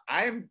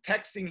 I'm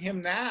texting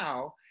him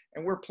now,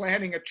 and we're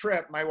planning a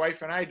trip, my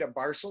wife and I, to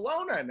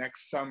Barcelona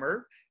next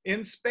summer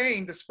in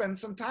Spain to spend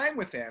some time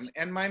with him.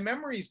 And my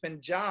memory's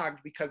been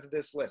jogged because of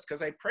this list,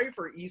 because I pray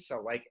for Isa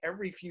like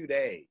every few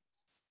days.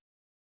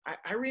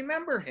 I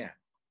remember him,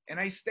 and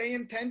I stay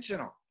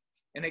intentional,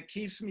 and it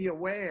keeps me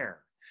aware.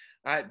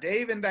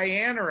 Dave and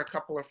Diane are a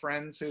couple of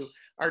friends who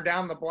are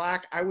down the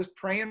block. I was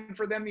praying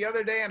for them the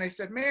other day, and I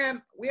said,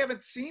 man, we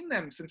haven't seen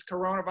them since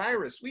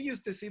coronavirus. We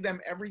used to see them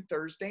every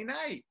Thursday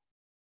night.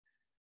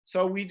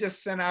 So we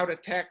just sent out a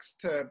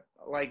text to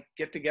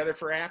get together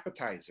for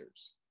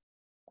appetizers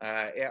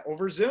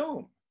over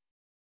Zoom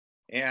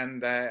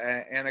and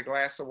a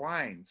glass of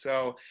wine.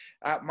 So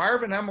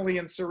Marvin, Emily,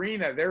 and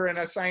Serena, they're in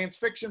a science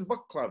fiction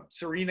book club.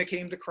 Serena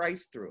came to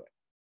Christ through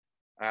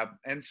it.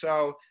 And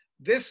so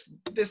this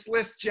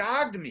list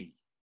jogged me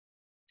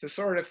to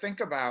sort of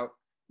think about,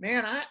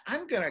 man,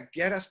 I'm going to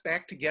get us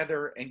back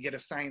together and get a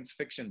science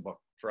fiction book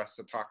for us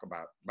to talk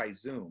about by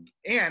Zoom.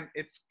 And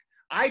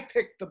I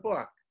picked the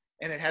book,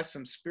 and it has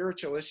some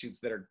spiritual issues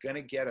that are going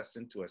to get us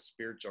into a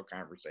spiritual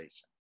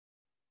conversation.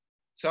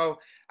 So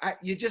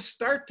you just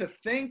start to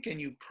think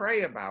and you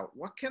pray about,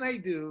 what can I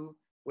do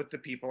with the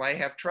people I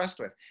have trust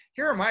with?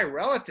 Here are my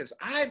relatives.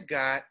 I've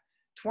got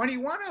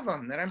 21 of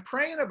them that I'm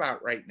praying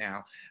about right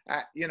now.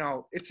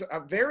 It's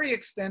a very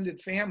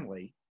extended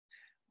family.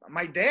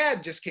 My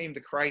dad just came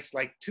to Christ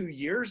like 2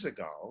 years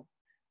ago.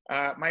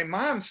 My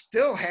mom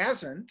still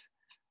hasn't.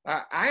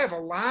 I have a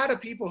lot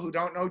of people who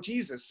don't know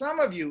Jesus. Some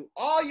of you,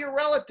 all your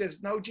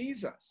relatives know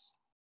Jesus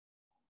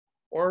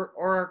or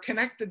are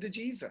connected to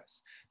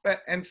Jesus.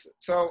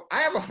 So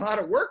I have a lot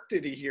of work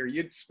to do here.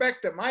 You'd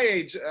expect at my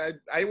age,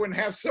 I wouldn't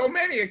have so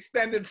many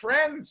extended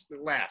friends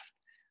left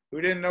who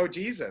didn't know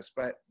Jesus,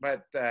 but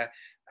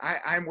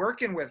I'm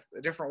working with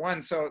a different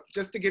one. So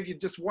just to give you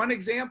just one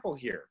example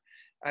here,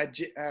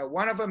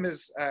 one of them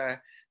is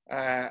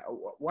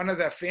one of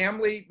the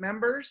family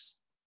members,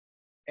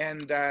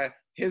 and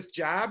his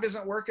job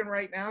isn't working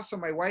right now. So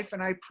my wife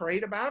and I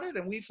prayed about it,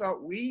 and we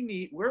felt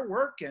we're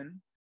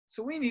working,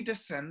 so we need to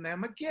send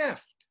them a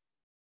gift.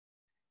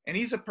 And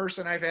he's a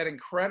person I've had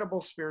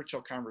incredible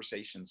spiritual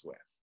conversations with.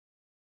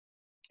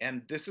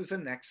 And this is a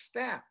next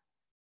step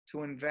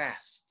to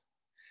invest.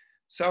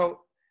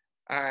 So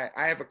I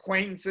have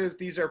acquaintances.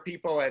 These are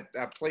people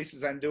at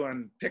places I'm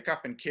doing pick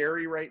up and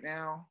carry right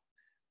now.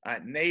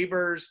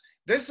 Neighbors.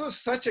 This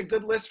was such a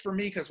good list for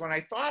me because when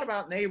I thought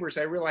about neighbors,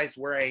 I realized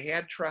where I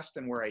had trust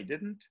and where I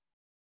didn't.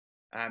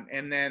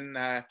 And then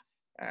I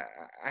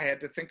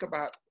had to think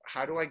about,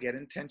 how do I get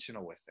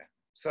intentional with them?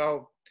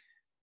 So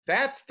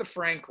that's the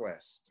Frank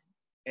list.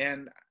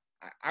 And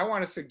I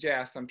want to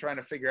suggest, I'm trying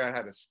to figure out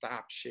how to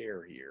stop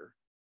share here.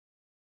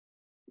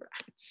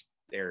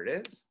 There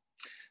it is.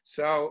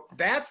 So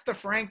that's the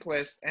Frank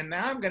list. And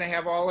now I'm going to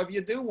have all of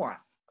you do one.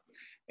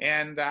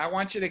 And I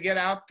want you to get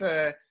out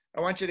the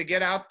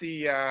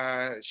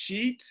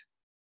sheet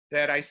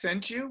that I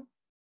sent you.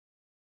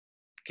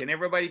 Can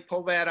everybody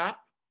pull that up?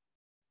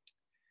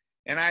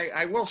 And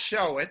I will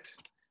show it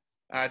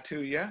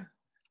to you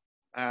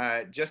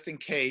just in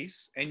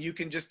case. And you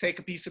can just take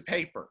a piece of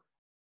paper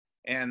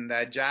and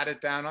jot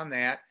it down on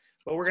that.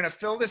 But we're going to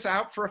fill this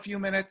out for a few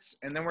minutes,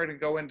 and then we're going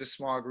to go into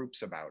small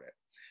groups about it.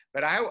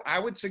 But I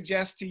would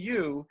suggest to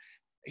you,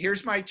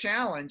 here's my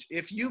challenge.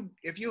 If you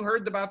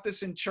heard about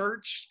this in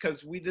church,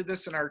 because we did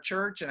this in our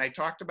church and I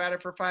talked about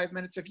it for 5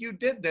 minutes, if you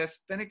did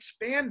this, then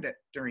expand it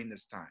during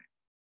this time.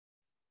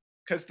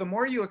 Because the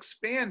more you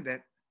expand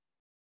it,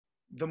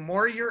 the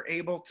more you're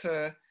able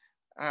to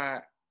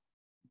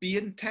be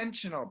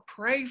intentional,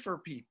 pray for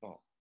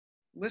people,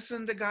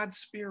 listen to God's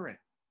Spirit,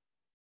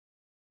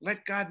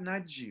 let God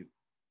nudge you.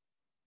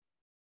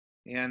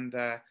 And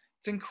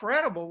it's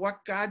incredible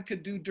what God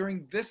could do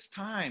during this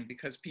time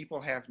because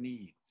people have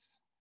needs.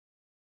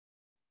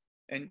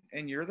 And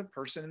you're the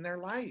person in their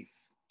life.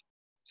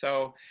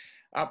 So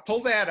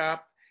pull that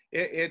up.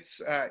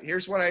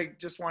 Here's what I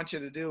just want you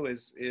to do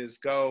is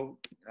go,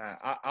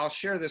 I'll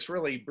share this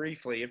really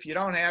briefly. If you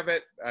don't have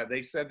it,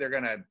 they said they're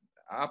going to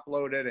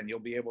upload it and you'll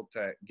be able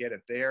to get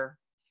it there.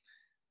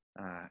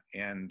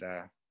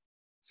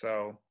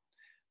 So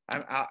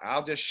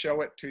I'll just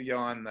show it to you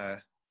on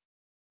the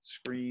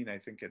screen. I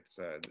think it's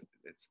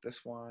this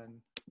one.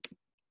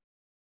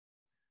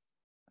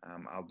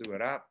 I'll do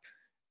it up.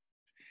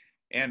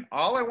 And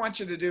all I want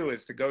you to do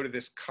is to go to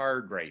this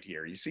card right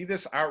here. You see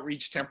this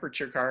outreach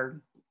temperature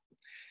card?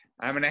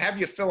 I'm going to have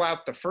you fill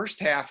out the first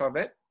half of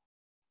it.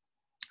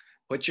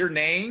 Put your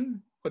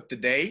name, put the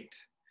date.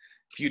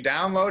 If you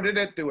downloaded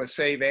it, do a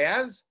save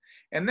as,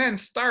 and then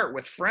start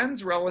with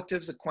friends,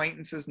 relatives,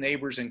 acquaintances,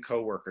 neighbors, and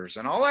coworkers.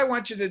 And all I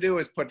want you to do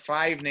is put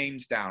 5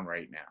 names down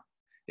right now.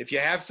 If you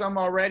have some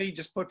already,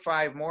 just put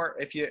 5 more.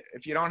 If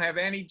you don't have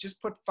any,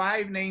 just put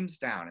 5 names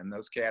down in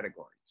those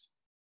categories.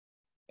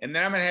 And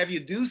then I'm going to have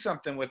you do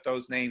something with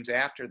those names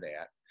after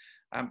that.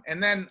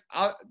 And then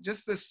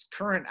just this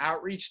current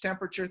outreach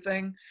temperature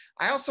thing,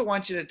 I also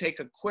want you to take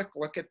a quick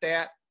look at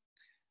that.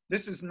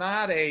 This is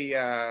not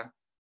a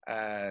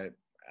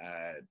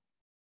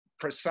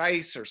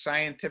precise or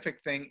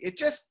scientific thing. It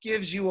just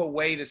gives you a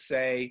way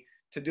to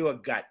do a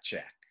gut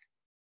check.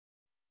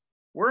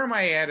 Where am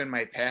I at in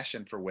my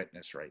passion for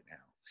witness right now?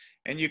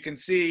 And you can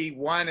see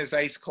 1 is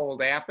ice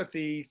cold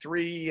apathy,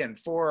 3 and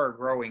 4 are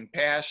growing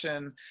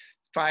passion,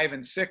 5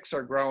 and 6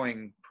 are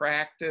growing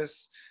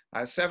practice,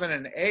 7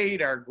 and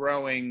 8 are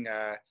growing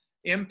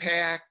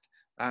impact.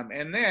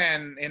 And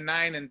then in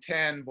 9 and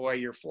 10, boy,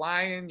 you're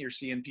flying, you're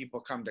seeing people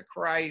come to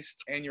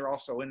Christ, and you're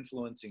also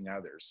influencing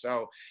others.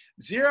 So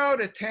 0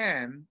 to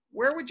 10,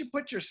 where would you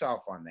put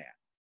yourself on that?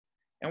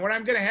 And what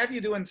I'm going to have you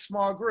do in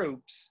small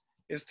groups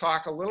is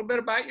talk a little bit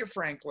about your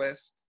frank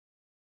list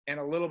and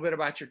a little bit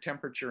about your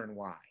temperature and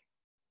why.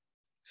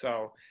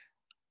 So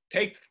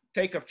take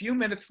a few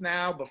minutes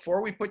now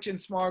before we put you in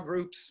small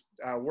groups,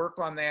 work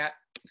on that.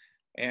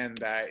 And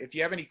if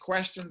you have any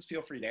questions,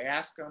 feel free to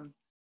ask them,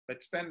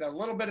 but spend a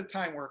little bit of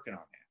time working on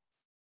that.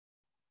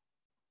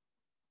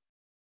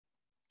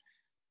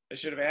 I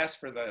should have asked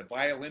for the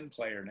violin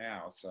player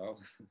now, so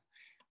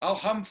I'll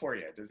hum for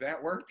you. Does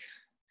that work?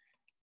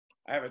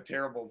 I have a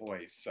terrible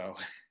voice, so.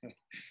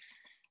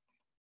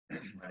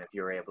 And if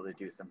you were able to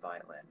do some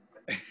violin,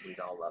 we'd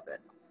all love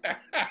it.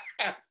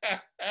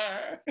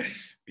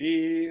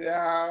 Be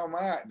thou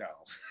my, no.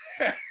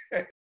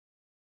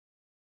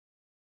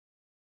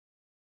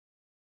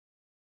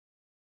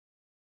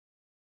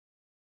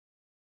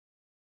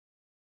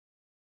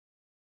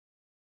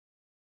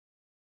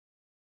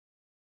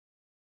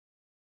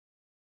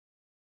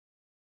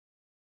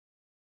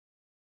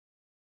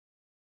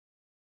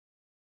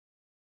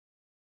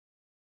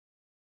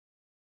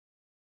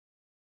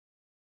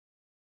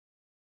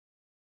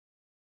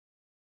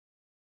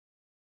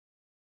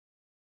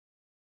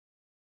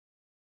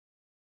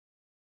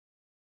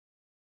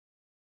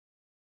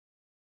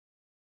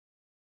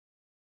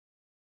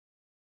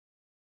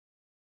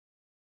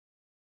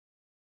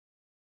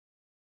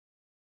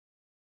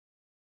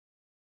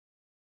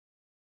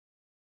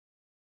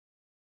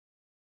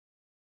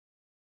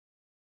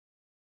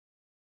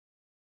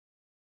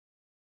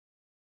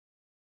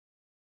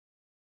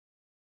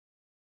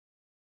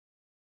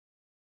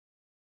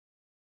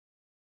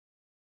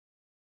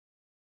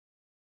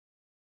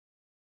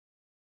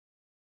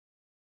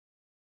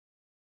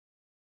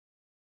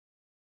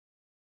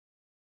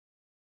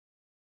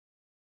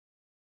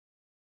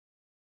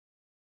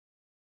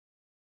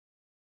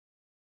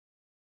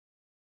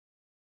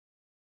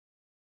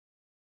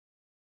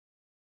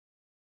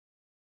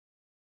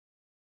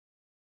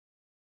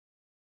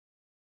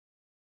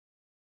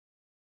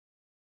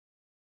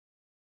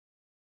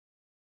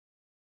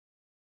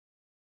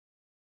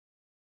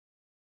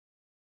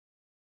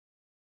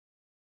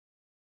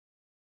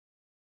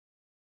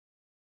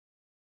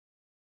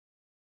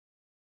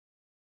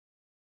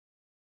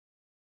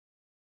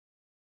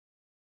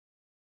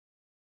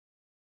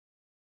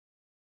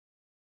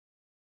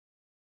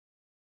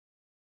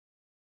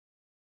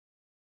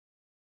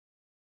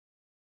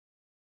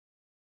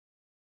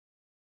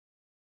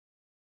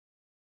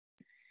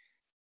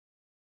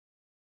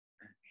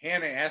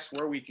 Hannah asked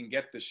where we can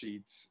get the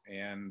sheets,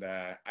 and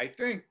I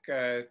think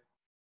it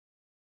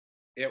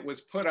was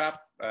put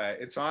up,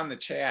 it's on the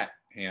chat,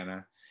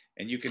 Hannah,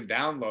 and you can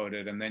download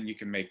it and then you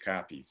can make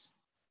copies.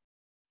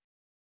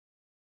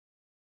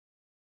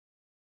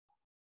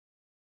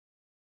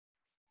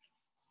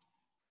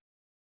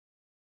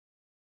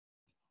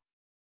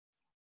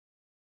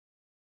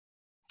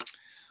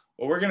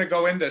 Well, we're going to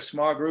go into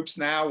small groups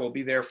now. We'll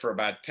be there for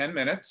about 10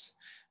 minutes.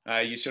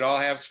 You should all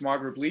have small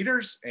group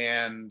leaders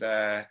and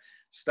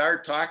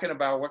start talking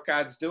about what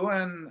God's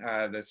doing,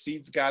 the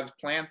seeds God's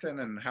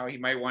planting, and how he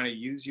might want to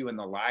use you in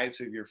the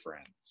lives of your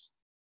friends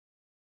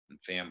and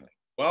family.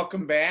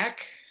 Welcome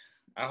back.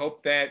 I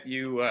hope that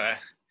you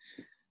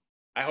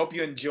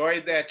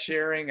enjoyed that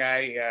sharing.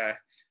 You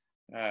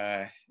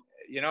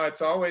know,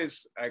 it's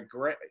always a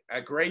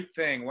great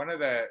thing. One of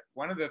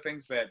the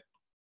things that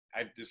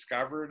I've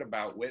discovered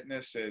about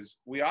witness is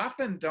we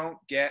often don't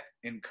get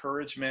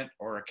encouragement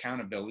or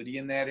accountability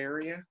in that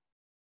area.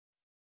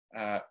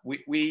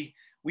 We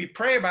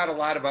pray about a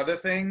lot of other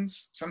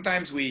things.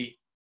 Sometimes we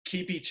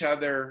keep each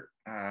other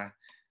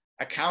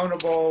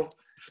accountable.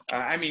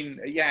 In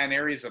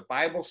areas of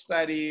Bible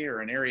study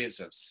or in areas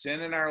of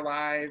sin in our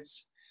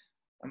lives.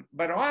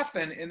 But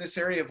often in this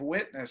area of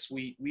witness,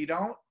 we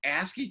don't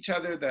ask each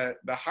other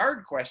the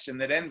hard question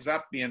that ends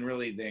up being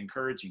really the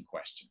encouraging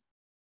question,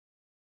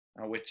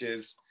 which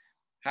is,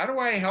 how do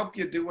I help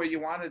you do what you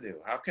want to do?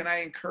 How can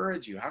I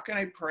encourage you? How can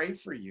I pray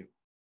for you?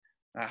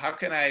 How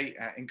can I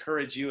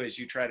encourage you as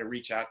you try to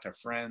reach out to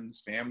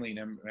friends, family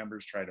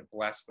members, try to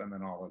bless them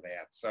and all of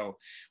that? So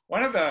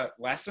one of the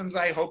lessons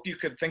I hope you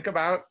could think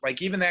about,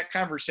 like even that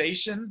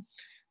conversation,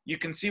 you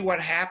can see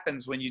what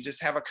happens when you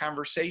just have a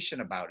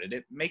conversation about it.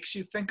 It makes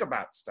you think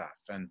about stuff.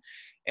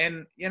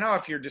 And you know,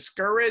 if you're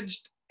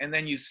discouraged and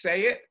then you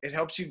say it, it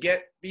helps you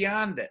get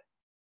beyond it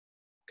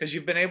because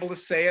you've been able to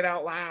say it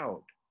out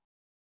loud.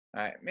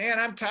 Man,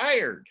 I'm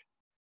tired.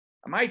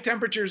 My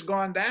temperature's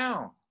gone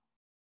down.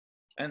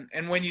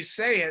 And when you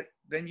say it,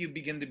 then you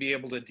begin to be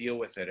able to deal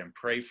with it and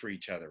pray for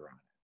each other on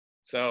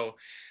it. So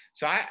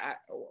I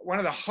one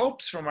of the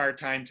hopes from our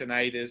time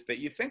tonight is that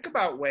you think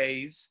about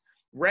ways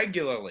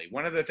regularly.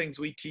 One of the things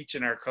we teach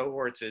in our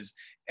cohorts is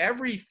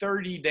every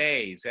 30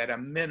 days at a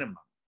minimum,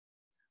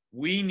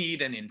 we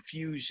need an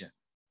infusion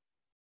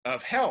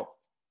of help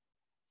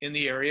in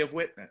the area of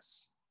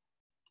witness,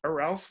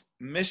 or else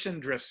mission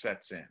drift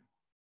sets in.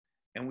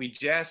 And we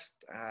just,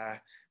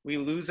 we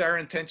lose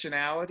our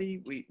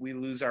intentionality, we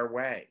lose our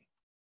way.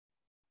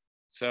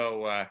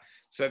 So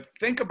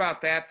think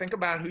about that. Think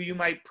about who you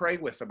might pray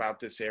with about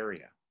this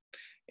area.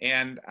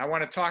 And I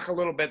want to talk a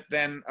little bit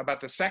then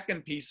about the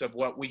second piece of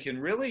what we can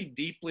really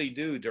deeply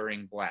do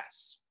during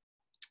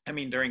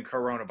during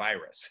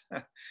coronavirus.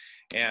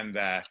 And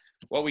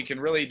what we can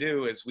really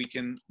do is we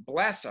can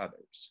bless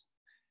others.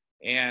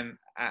 And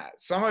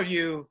some of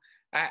you,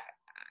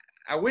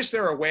 I wish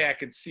there were a way I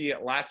could see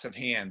it, lots of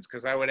hands,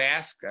 because I would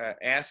ask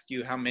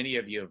you how many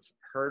of you have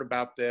heard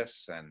about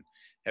this and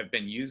have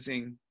been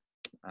using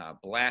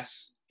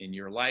bless in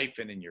your life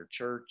and in your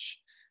church.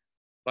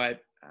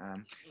 But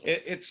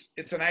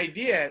it's an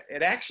idea.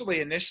 It actually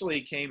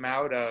initially came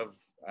out of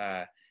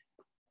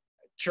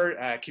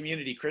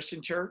Community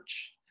Christian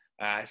Church.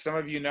 Some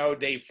of you know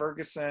Dave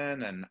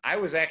Ferguson, and I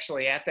was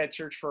actually at that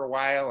church for a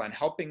while and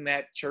helping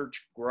that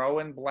church grow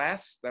and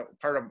bless. That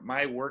part of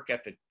my work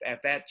at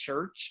that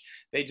church.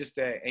 They just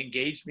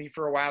engaged me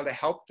for a while to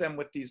help them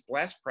with these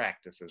bless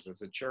practices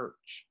as a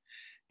church.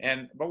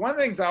 But one of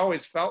the things I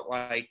always felt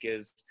like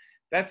is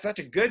that's such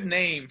a good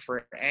name for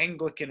an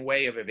Anglican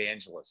way of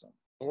evangelism.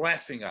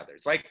 Blessing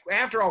others. Like,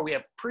 after all, we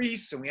have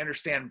priests and we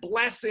understand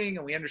blessing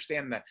and we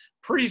understand the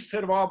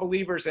priesthood of all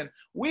believers. And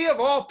we of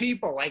all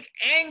people, like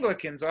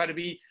Anglicans, ought to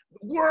be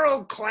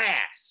world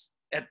class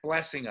at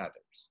blessing others.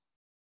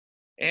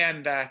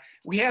 And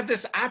we have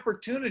this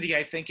opportunity,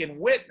 I think, in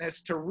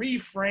witness to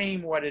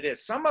reframe what it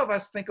is. Some of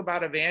us think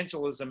about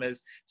evangelism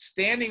as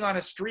standing on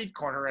a street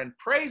corner, and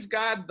praise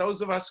God,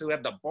 those of us who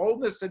have the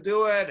boldness to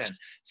do it and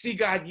see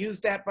God use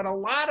that. But a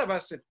lot of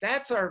us, if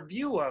that's our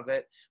view of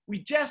it, we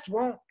just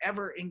won't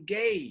ever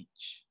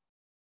engage.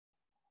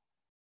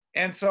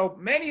 And so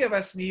many of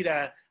us need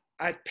a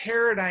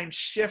paradigm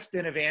shift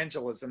in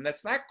evangelism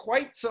that's not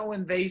quite so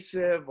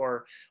invasive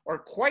or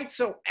quite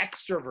so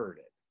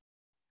extroverted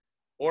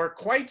or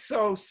quite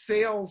so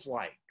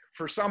sales-like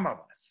for some of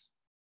us.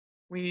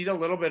 We need a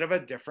little bit of a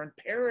different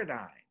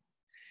paradigm.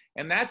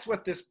 And that's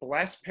what this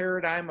blessed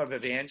paradigm of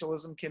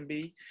evangelism can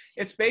be.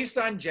 It's based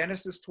on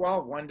Genesis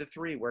 12,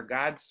 1-3, where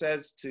God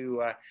says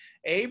to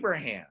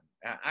Abraham,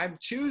 I'm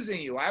choosing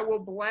you, I will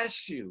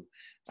bless you.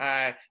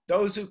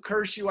 Those who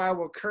curse you, I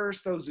will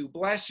curse. Those who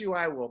bless you,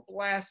 I will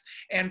bless.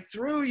 And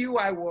through you,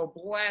 I will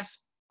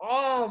bless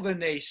all the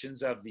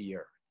nations of the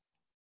earth.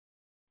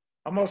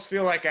 I almost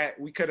feel like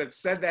we could have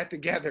said that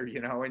together,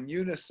 in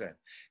unison.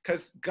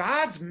 Because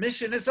God's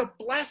mission is a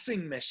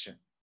blessing mission.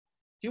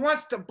 He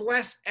wants to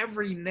bless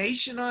every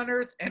nation on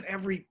earth and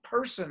every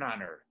person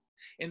on earth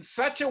in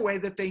such a way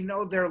that they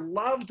know they're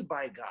loved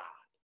by God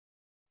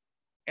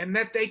and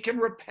that they can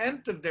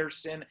repent of their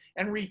sin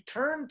and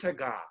return to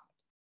God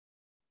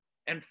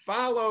and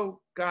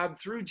follow God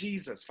through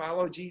Jesus,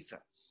 follow Jesus.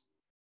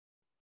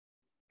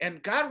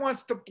 And God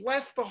wants to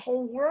bless the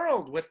whole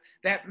world with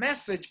that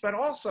message, but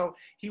also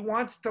he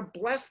wants to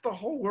bless the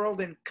whole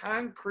world in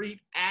concrete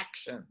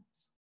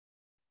actions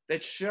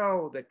that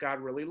show that God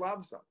really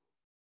loves them.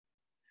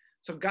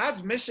 So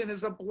God's mission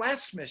is a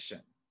blessed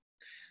mission.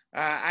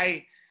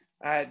 I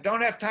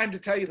don't have time to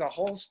tell you the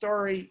whole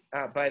story,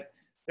 but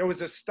there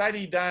was a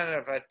study done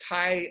of a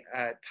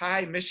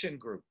Thai mission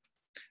group,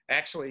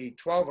 actually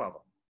 12 of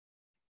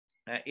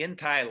them, in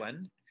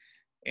Thailand.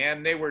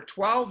 And they were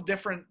 12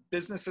 different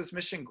businesses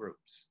mission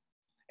groups.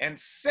 And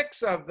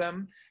 6 of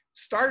them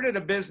started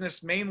a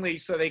business mainly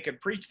so they could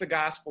preach the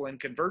gospel and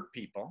convert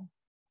people.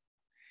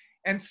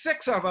 And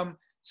 6 of them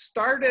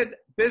started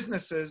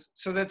businesses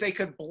so that they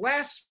could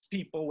bless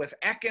people with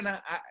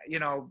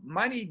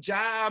money,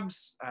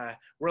 jobs,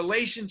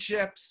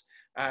 relationships,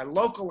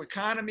 local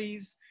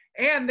economies.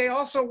 And they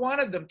also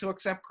wanted them to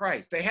accept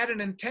Christ. They had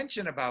an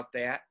intention about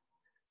that,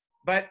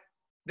 but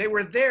they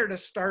were there to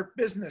start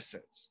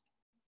businesses.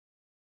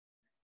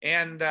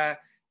 And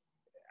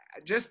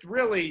just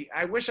really,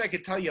 I wish I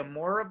could tell you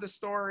more of the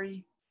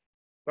story,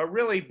 but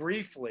really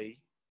briefly,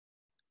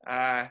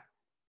 the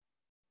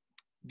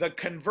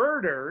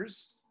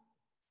converters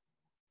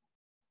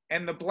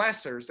and the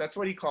blessers, that's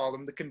what he called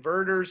them. The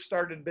converters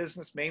started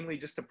business mainly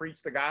just to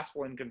preach the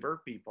gospel and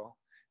convert people.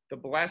 The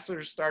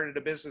blessers started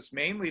a business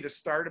mainly to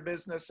start a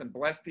business and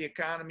bless the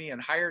economy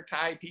and hire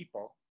Thai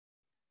people.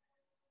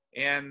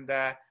 And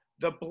the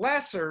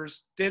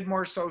blessers did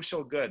more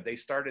social good. They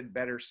started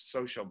better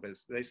social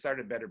business. They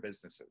started better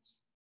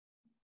businesses.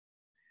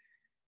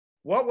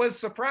 What was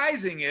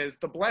surprising is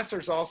the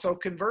blessers also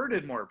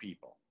converted more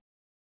people.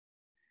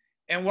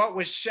 And what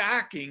was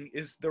shocking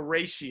is the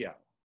ratio.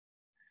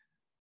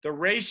 The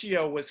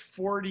ratio was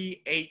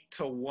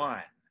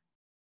 48-1.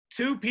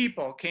 2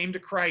 people came to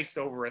Christ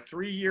over a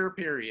 3-year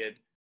period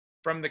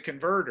from the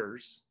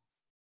converters,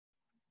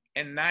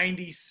 and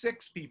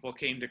 96 people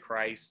came to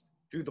Christ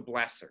through the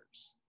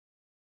blessers.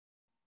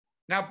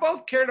 Now,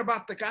 both cared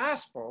about the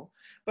gospel,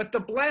 but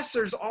the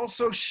blessers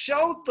also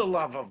showed the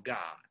love of God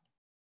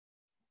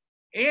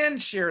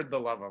and shared the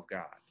love of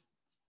God.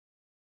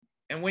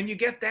 And when you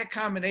get that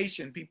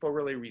combination, people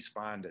really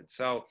responded.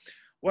 So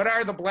what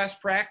are the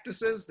blessed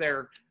practices?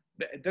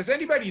 Does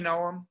anybody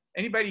know them?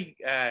 Anybody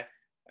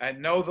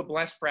know the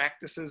blessed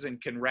practices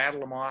and can rattle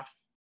them off?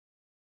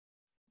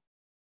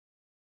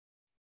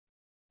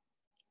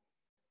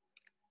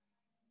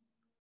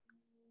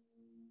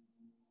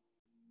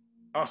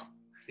 Oh,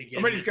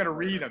 somebody's going to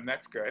read them.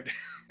 That's good.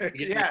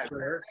 Yeah,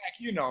 Zach,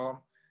 you know them.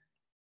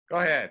 Go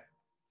ahead.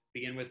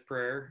 Begin with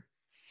prayer.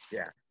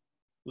 Yeah.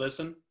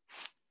 Listen.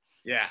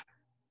 Yeah.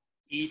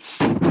 Eat.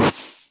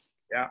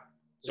 Yeah.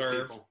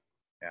 Serve.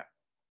 Yeah.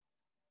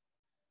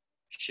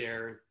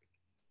 Share.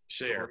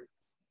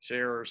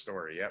 Share our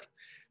story. Yep.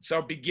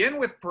 So begin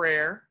with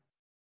prayer.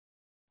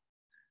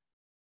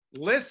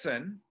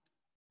 Listen.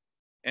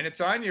 And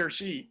it's on your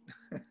sheet.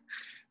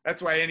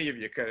 That's why any of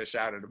you could have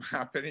shouted them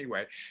up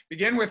anyway.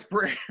 Begin with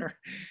prayer.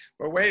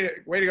 But way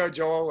to go,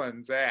 Joel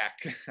and Zach,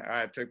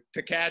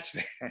 to catch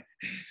that.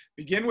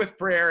 Begin with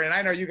prayer, and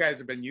I know you guys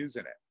have been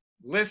using it.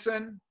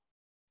 Listen,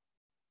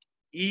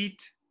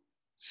 eat,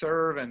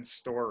 serve, and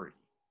story.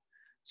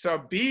 So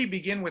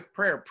begin with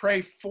prayer.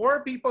 Pray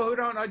for people who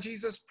don't know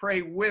Jesus.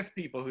 Pray with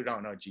people who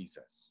don't know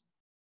Jesus.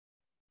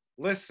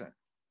 Listen.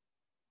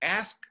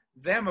 Ask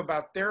them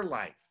about their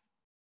life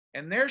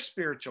and their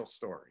spiritual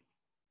story.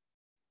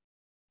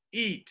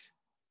 Eat.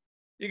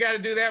 You got to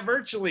do that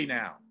virtually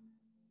now.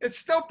 It's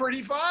still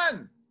pretty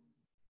fun.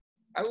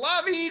 I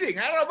love eating.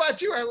 I don't know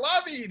about you. I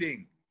love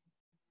eating.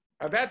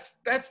 That's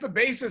the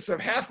basis of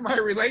half my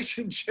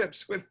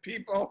relationships with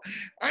people,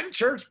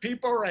 unchurched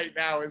people right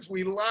now, is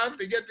we love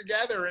to get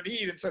together and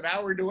eat. And so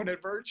now we're doing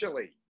it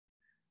virtually.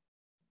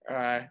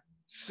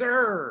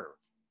 Serve.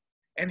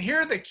 And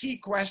here the key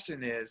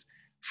question is,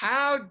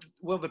 how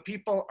will the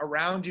people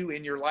around you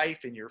in your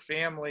life, in your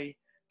family,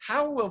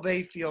 how will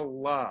they feel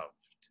loved?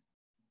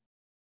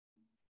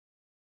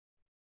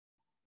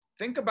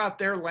 Think about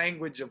their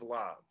language of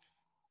love.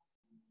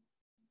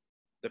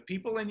 The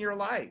people in your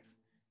life,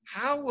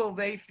 how will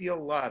they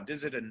feel loved?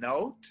 Is it a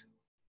note?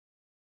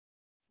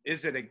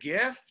 Is it a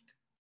gift?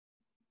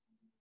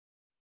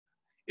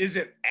 Is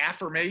it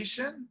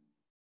affirmation?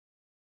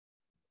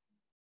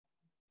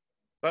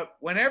 But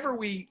whenever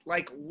we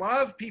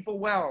love people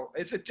well,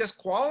 is it just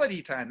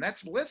quality time?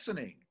 That's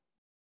listening.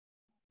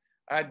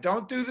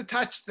 Don't do the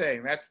touch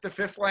thing. That's the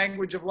 5th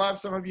language of love.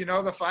 Some of you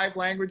know the 5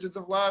 languages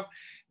of love.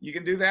 You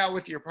can do that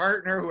with your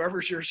partner,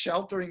 whoever's you're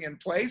sheltering in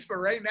place. But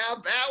right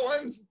now, that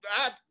one's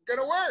not going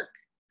to work.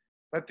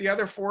 But the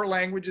other 4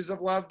 languages of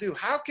love do.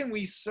 How can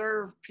we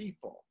serve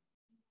people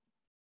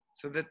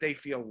so that they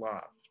feel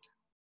loved?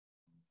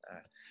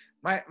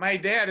 My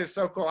dad is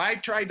so cool. I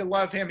tried to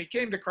love him. He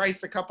came to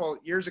Christ a couple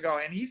years ago,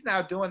 and he's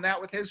now doing that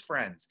with his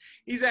friends.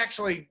 He's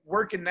actually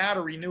working now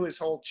to renew his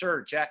whole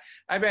church.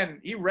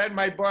 He read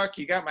my book.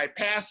 He got my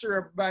pastor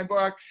of my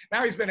book.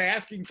 Now he's been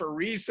asking for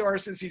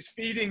resources. He's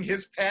feeding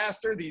his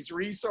pastor these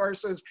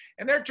resources,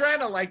 and they're trying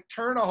to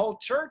turn a whole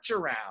church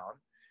around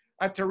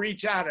to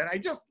reach out. And I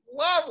just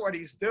love what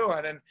he's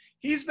doing. And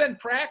he's been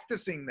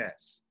practicing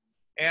this.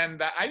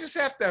 And I just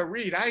have to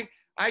read.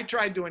 I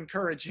tried to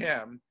encourage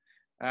him.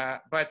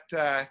 But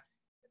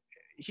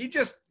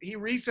he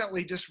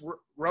recently just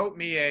wrote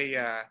me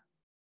a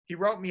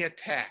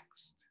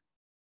text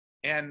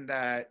and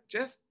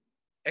just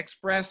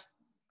expressed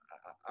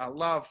a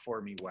love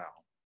for me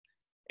well.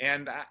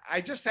 And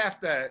I just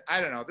have to,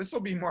 I don't know, this will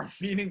be more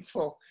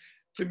meaningful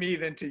to me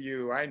than to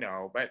you, I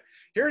know. But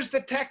here's the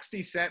text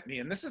he sent me.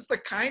 And this is the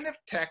kind of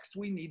text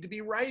we need to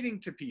be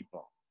writing to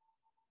people.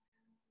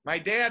 My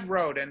dad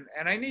wrote, and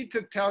I need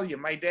to tell you,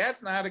 my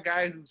dad's not a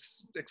guy who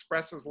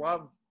expresses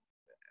love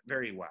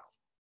very well.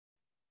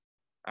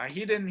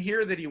 He didn't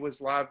hear that he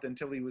was loved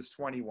until he was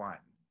 21.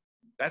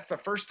 That's the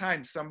first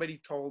time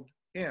somebody told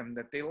him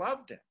that they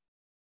loved him.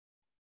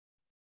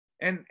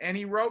 And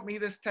he wrote me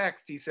this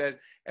text. He says,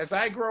 as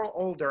I grow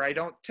older, I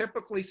don't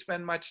typically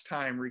spend much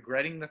time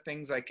regretting the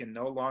things I can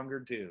no longer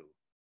do.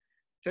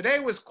 Today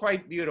was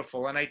quite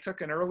beautiful, and I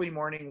took an early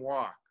morning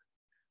walk.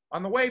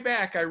 On the way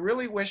back, I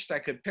really wished I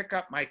could pick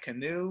up my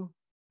canoe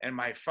and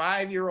my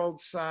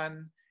 5-year-old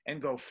son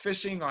and go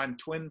fishing on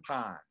Twin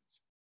Ponds.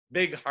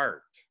 Big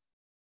heart.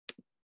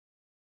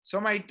 So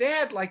my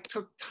dad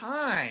took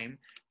time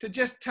to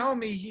just tell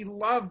me he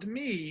loved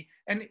me,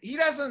 and he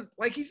doesn't,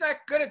 he's not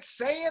good at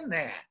saying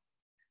that.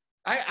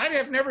 I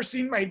have never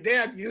seen my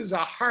dad use a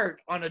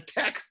heart on a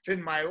text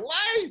in my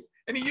life.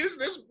 And he used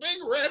this big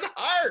red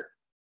heart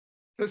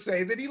to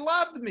say that he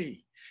loved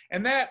me.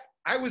 And that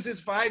I was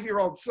his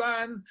 5-year-old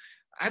son.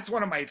 That's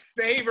one of my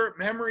favorite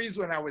memories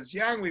when I was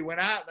young. We went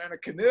out in a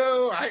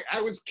canoe.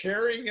 I was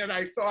carrying it.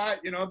 I thought,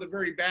 the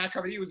very back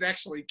of it, he was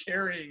actually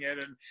carrying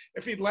it. And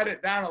if he'd let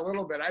it down a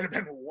little bit, I'd have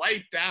been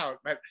wiped out.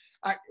 But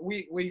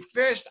we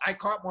fished. I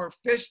caught more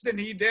fish than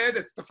he did.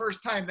 It's the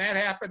first time that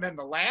happened and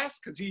the last,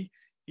 because he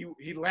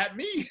let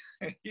me.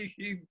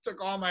 he took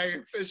all my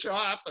fish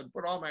off and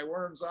put all my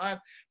worms on.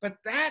 But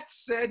that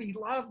said he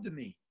loved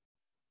me.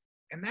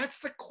 And that's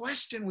the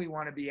question we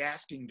want to be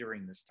asking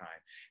during this time.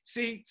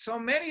 See, so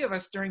many of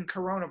us during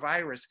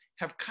coronavirus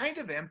have kind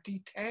of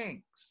empty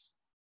tanks.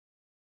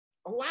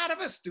 A lot of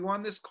us do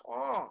on this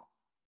call.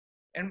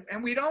 And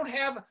we don't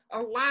have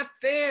a lot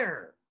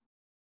there.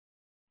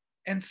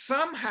 And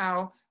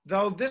somehow,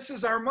 though, this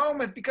is our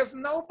moment because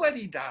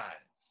nobody does.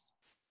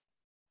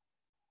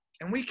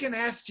 And we can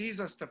ask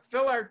Jesus to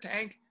fill our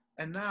tank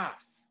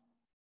enough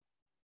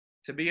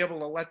to be able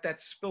to let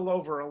that spill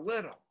over a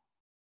little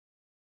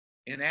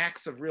in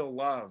acts of real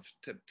love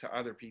to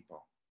other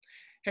people.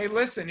 Hey,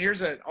 listen,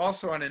 here's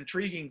also an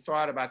intriguing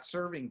thought about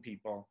serving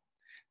people.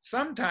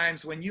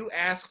 Sometimes when you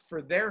ask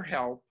for their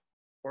help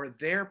or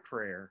their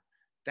prayer,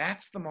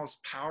 that's the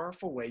most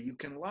powerful way you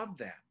can love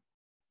them.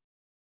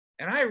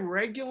 And I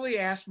regularly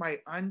ask my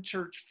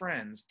unchurched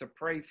friends to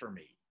pray for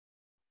me.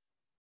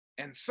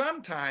 And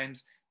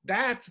sometimes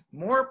that's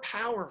more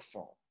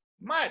powerful,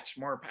 much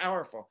more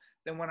powerful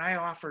than when I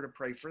offer to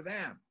pray for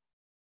them.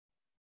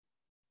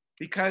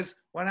 Because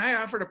when I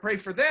offer to pray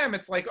for them,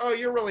 it's like, oh,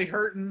 you're really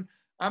hurting.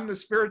 I'm the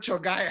spiritual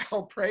guy.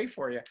 I'll pray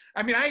for you.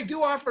 I mean, I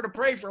do offer to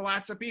pray for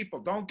lots of people.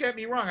 Don't get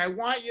me wrong. I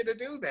want you to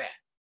do that.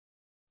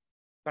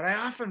 But I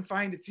often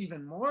find it's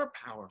even more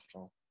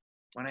powerful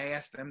when I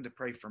ask them to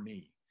pray for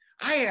me.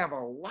 I have a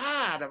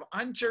lot of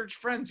unchurched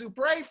friends who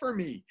pray for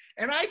me.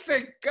 And I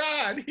think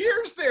God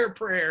hears their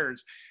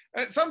prayers.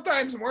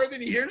 Sometimes more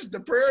than he hears the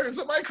prayers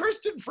of my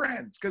Christian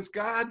friends. Because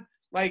God,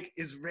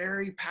 is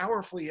very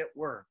powerfully at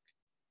work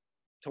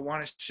to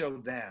want to show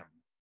them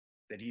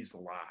that he's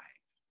alive.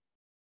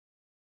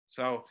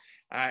 So,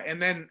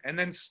 and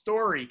then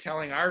story,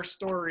 telling our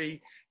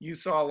story. You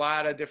saw a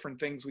lot of different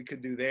things we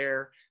could do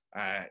there,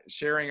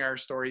 sharing our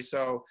story.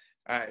 So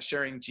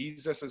sharing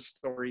Jesus's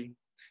story.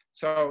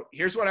 So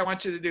here's what I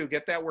want you to do.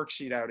 Get that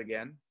worksheet out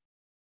again.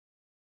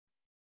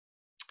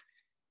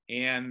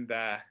 And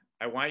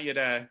I want you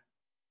to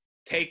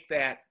take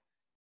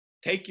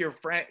your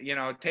friend,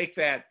 take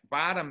that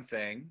bottom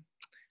thing,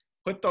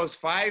 put those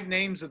 5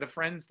 names of the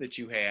friends that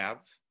you have,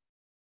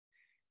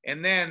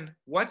 and then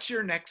what's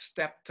your next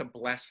step to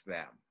bless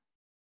them?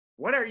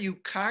 What are you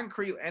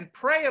concrete, and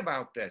pray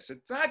about this.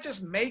 It's not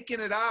just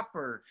making it up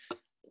or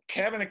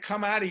having it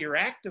come out of your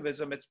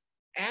activism. It's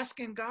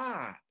asking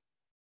God,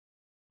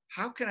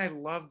 how can I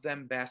love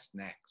them best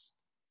next?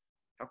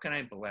 How can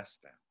I bless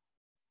them?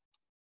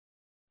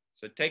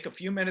 So take a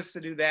few minutes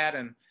to do that,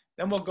 and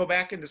then we'll go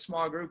back into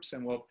small groups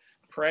and we'll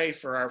pray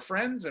for our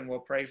friends and we'll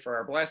pray for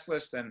our blessed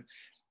list.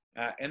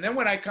 And then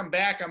when I come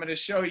back, I'm going to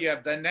show you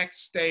the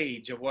next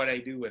stage of what I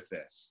do with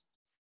this.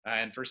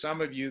 And for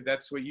some of you,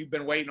 that's what you've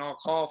been waiting all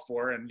call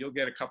for, and you'll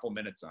get a couple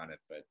minutes on it.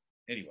 But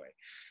anyway,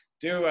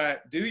 do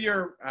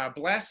your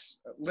bless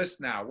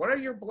list now. What are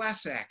your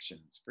bless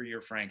actions for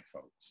your Frank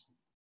folks?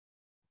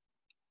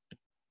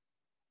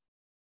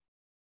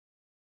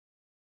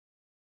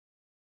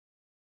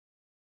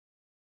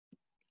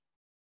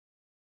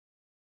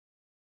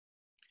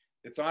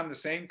 It's on the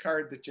same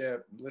card that you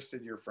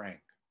listed your Frank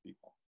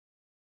people.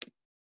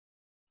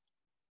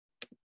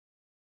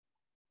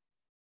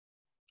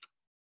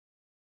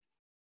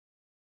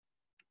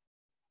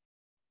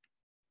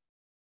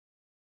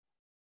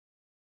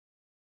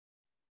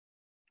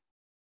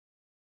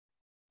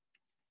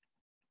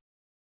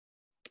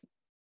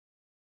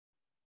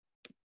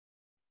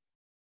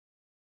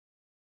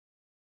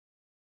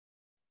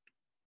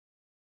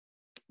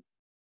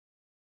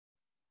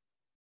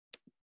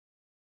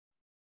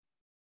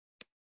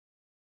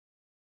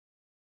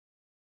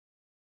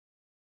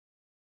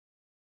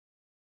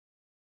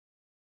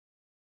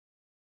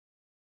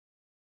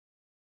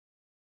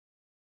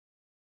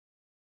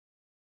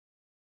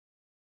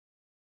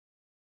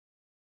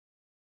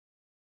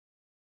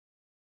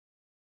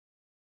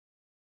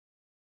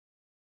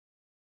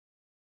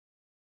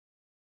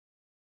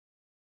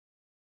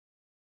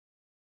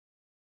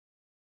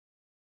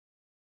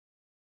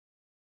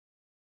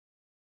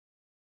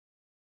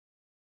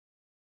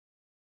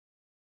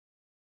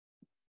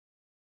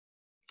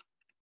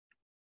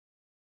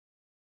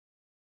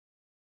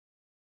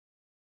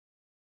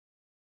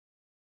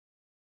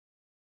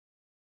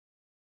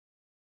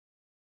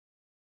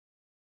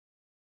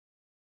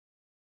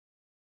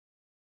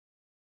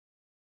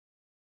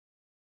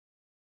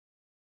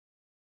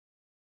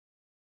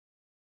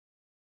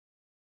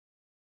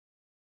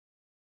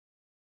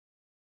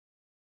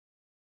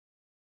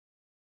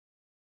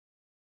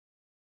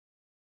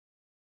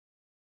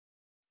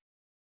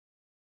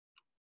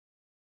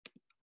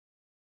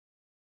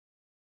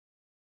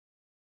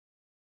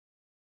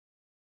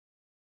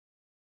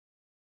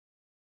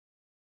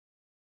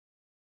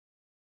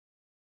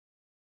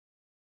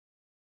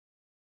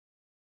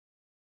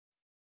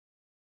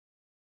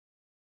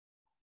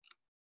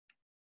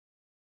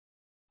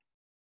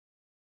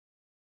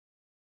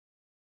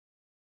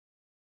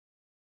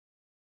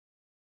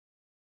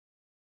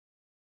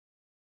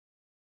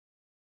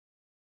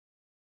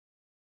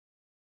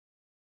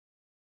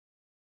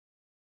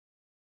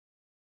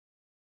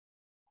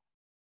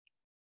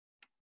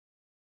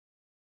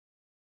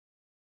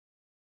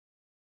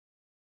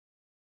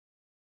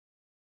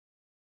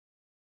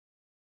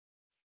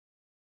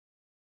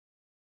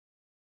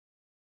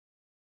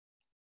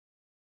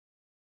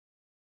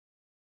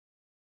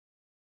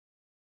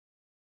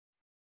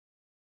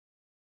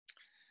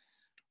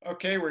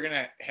 Okay, we're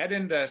gonna head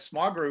into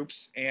small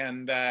groups,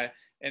 and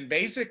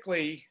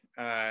basically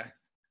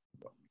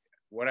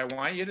what I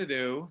want you to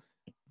do,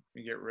 let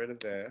me get rid of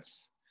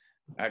this,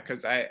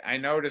 because I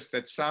noticed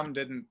that some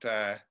didn't,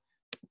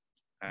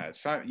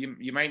 some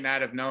you might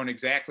not have known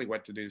exactly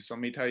what to do. So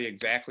let me tell you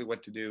exactly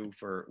what to do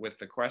with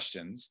the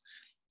questions.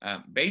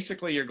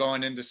 Basically, you're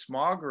going into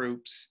small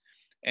groups,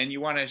 and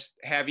you want to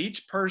have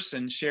each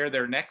person share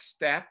their next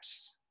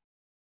steps,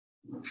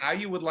 how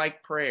you would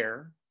like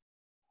prayer,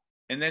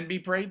 and then be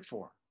prayed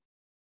for.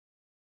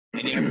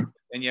 And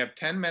you have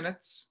 10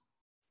 minutes.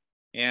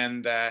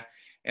 And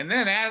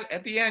then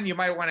at the end, you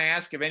might want to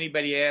ask if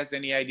anybody has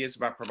any ideas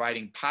about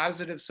providing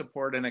positive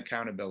support and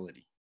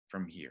accountability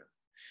from here.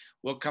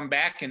 We'll come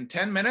back in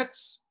 10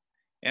 minutes,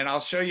 and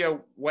I'll show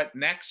you what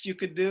next you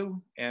could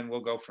do, and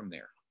we'll go from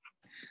there.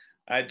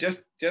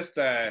 Just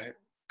a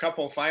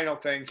couple final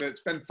things. It's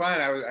been fun.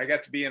 I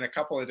got to be in a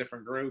couple of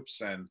different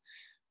groups, and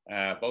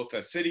both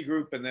a city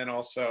group and then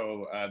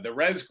also the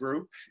res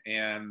group.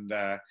 And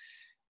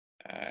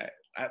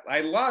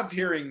I love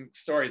hearing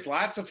stories.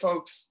 Lots of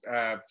folks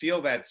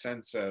feel that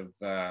sense of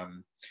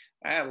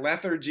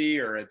lethargy,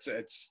 or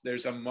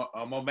there's a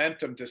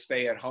momentum to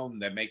stay at home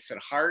that makes it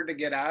hard to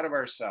get out of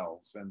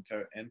ourselves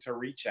and to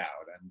reach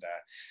out. And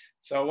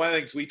so one of the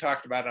things we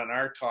talked about on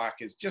our talk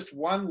is just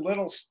one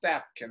little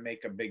step can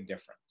make a big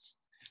difference.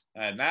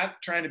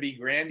 Not trying to be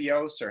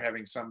grandiose or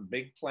having some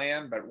big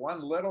plan, but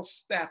one little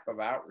step of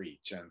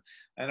outreach. And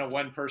I know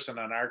one person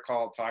on our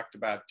call talked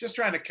about just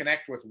trying to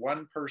connect with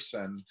one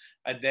person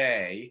a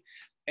day,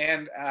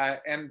 and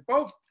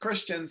both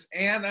Christians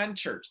and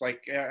unchurched.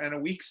 Like in a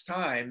week's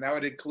time, that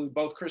would include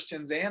both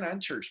Christians and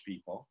unchurched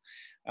people.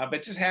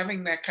 But just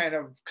having that kind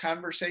of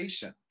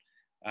conversation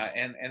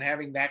and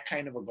having that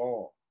kind of a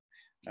goal.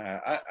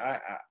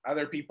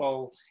 Other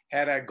people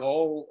had a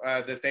goal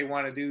that they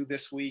want to do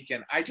this week,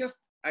 and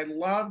I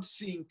loved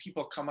seeing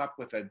people come up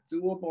with a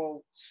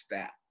doable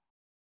step.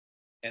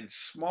 And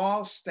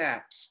small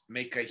steps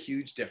make a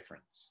huge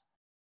difference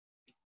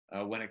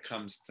when it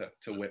comes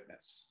to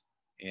witness.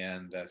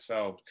 And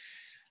so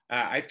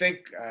I think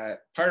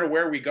part of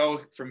where we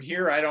go from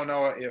here, I don't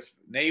know if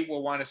Nate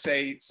will want to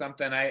say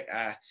something.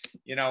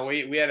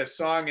 We had a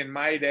song in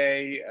my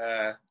day.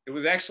 It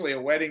was actually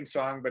a wedding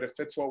song, but it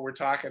fits what we're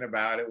talking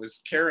about. It was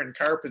Karen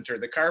Carpenter,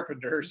 the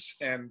Carpenters,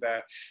 and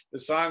the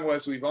song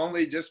was "We've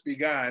Only Just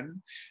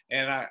Begun."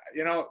 And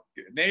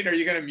Nate, are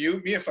you going to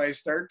mute me if I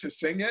start to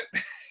sing it?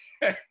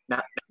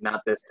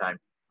 Not this time.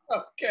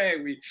 Okay,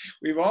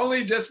 we've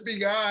only just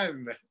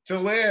begun to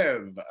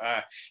live,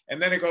 and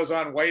then it goes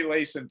on, white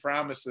lace and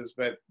promises,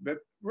 but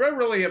we're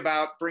really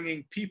about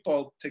bringing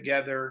people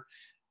together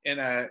in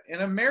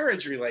a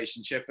marriage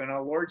relationship, in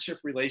a lordship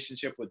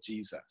relationship with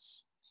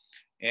Jesus.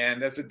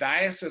 And as a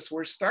diocese,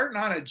 we're starting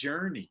on a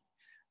journey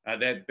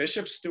that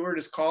Bishop Stewart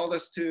has called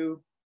us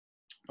to.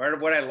 Part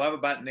of what I love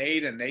about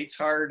Nate and Nate's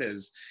heart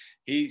is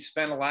he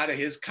spent a lot of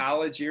his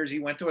college years, he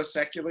went to a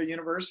secular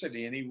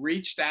university, and he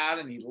reached out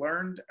and he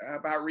learned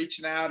about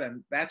reaching out,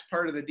 and that's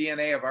part of the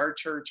DNA of our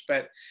church.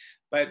 But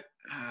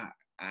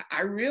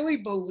I really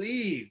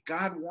believe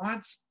God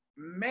wants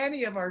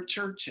many of our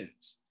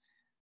churches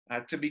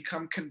to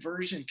become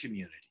conversion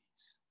communities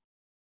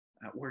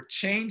where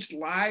changed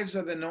lives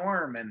are the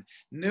norm, and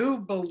new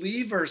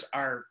believers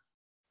are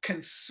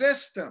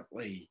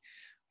consistently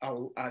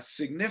a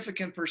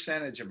significant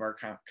percentage of our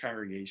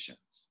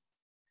congregations.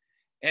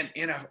 And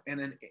in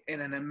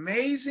an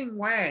amazing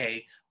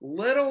way,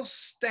 little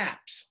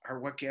steps are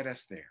what get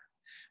us there.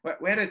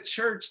 We had a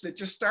church that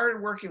just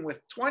started working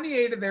with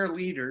 28 of their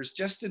leaders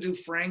just to do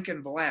Frank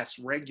and Bless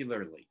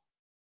regularly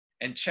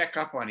and check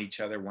up on each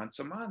other once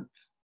a month.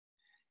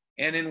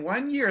 And in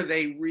 1 year,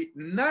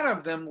 none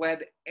of them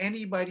led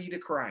anybody to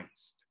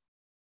Christ.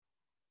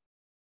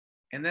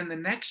 And then the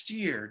next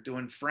year,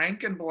 doing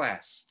Frank and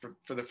Bless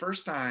for the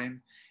first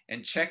time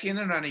and checking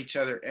in on each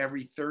other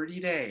every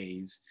 30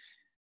 days,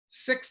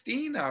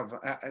 16 of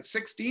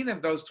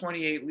those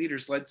 28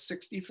 leaders led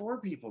 64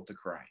 people to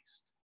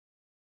Christ.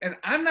 And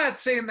I'm not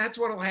saying that's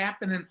what will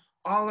happen in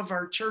all of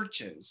our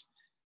churches.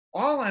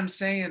 All I'm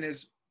saying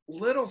is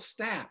little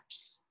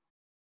steps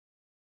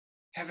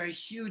have a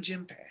huge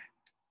impact.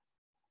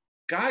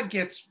 God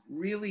gets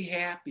really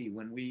happy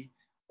when we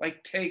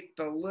take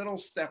the little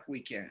step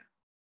we can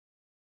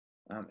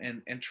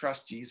and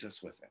trust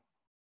Jesus with it.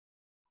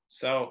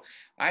 So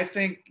I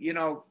think,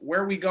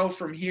 where we go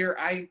from here,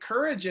 I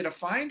encourage you to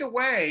find a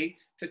way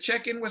to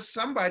check in with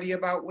somebody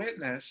about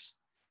witness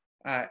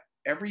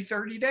every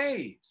 30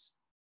 days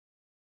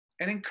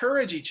and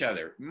encourage each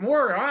other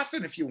more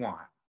often if you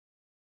want,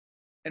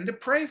 and to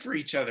pray for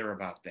each other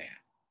about that.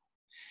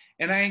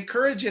 And I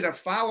encourage you to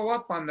follow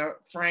up on the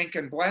Frank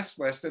and Bless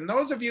list. And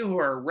those of you who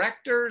are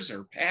rectors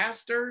or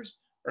pastors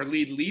or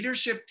lead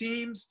leadership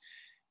teams,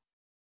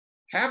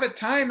 have a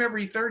time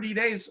every 30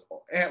 days,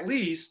 at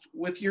least,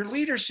 with your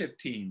leadership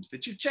teams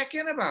that you check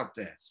in about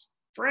this.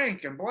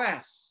 Frank and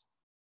Bless.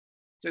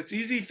 It's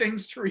easy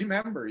things to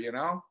remember,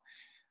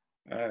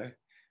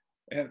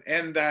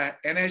 and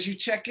as you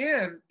check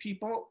in,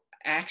 people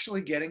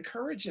actually get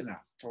encouraged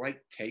enough to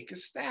like take a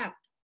step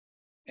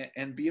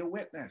and be a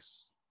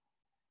witness.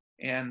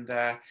 And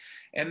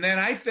then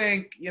I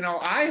think,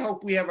 I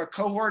hope we have a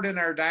cohort in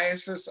our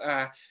diocese.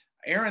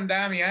 Aaron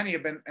Damiani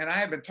and I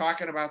have been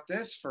talking about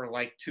this for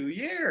like 2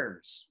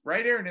 years,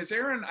 right, Aaron? Is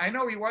Aaron, I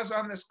know he was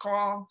on this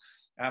call.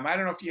 I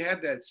don't know if you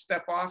had to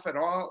step off at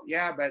all.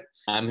 Yeah, but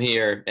I'm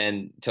here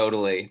and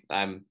totally.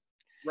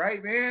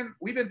 Right, man.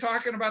 We've been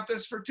talking about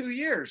this for 2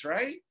 years,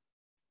 right?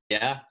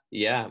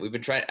 Yeah. We've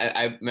been trying.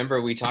 I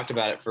remember we talked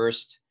about it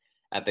first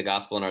at the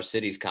Gospel in Our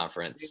Cities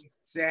conference.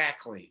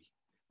 Exactly.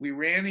 We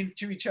ran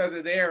into each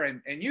other there,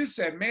 and you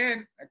said,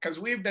 man, because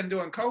we've been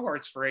doing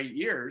cohorts for 8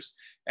 years.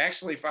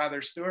 Actually,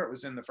 Father Stewart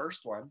was in the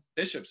first one,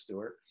 Bishop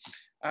Stewart.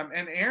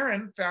 And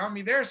Aaron found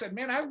me there and said,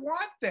 man, I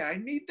want that. I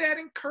need that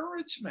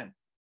encouragement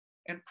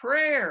and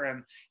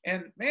prayer.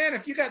 And man,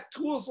 if you got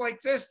tools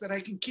like this that I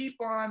can keep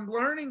on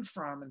learning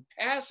from and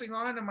passing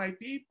on to my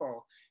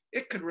people,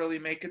 it could really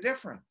make a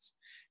difference.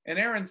 And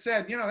Aaron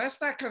said, that's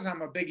not because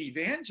I'm a big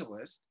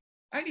evangelist.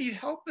 I need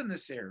help in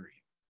this area.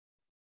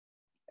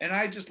 And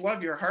I just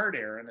love your heart,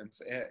 Aaron.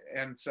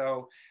 And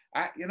so,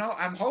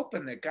 I'm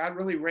hoping that God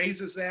really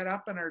raises that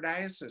up in our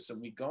diocese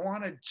and we go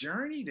on a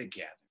journey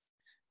together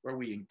where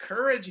we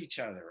encourage each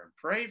other and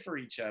pray for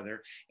each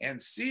other and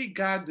see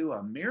God do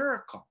a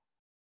miracle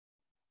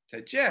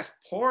to just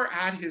pour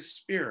out his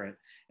Spirit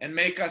and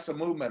make us a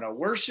movement of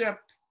worship,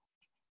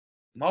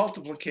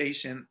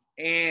 multiplication,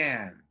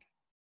 and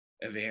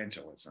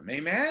evangelism.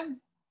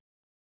 Amen?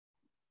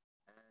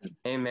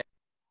 Amen.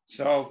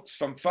 So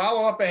from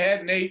follow up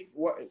ahead, Nate,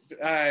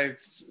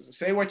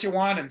 say what you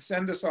want and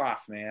send us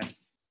off, man.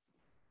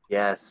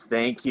 Yes,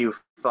 thank you,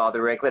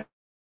 Father Rick. Let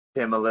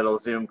him a little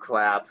Zoom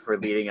clap for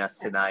leading us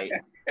tonight.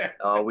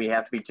 Oh, we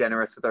have to be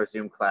generous with our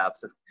Zoom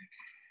claps.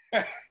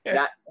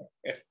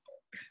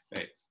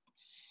 Thanks.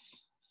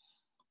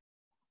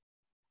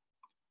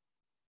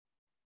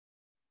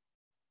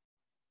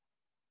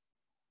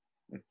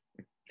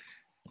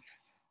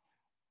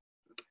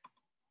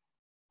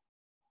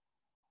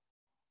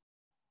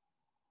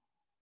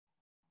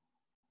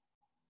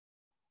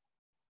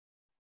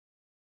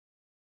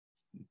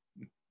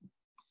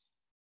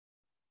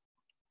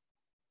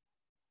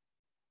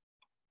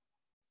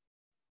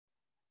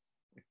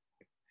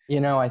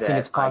 I think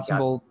it's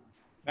possible.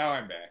 Now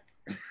I'm back.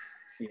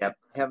 Yep.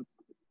 I have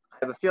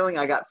a feeling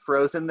I got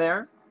frozen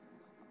there.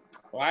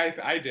 Well,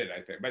 I did, I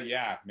think. But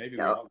yeah, maybe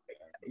we all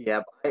did.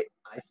 Yep.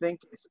 I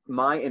think it's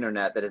my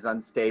internet that is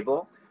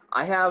unstable.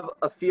 I have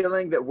a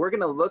feeling that we're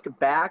going to look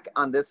back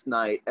on this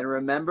night and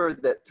remember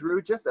that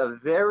through just a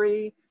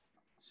very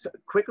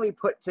quickly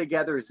put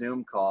together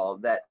Zoom call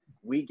that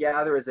we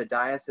gather as a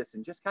diocese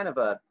in just kind of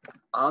a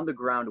on the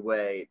ground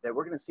way, that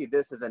we're going to see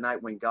this as a night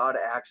when God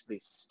actually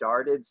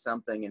started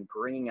something and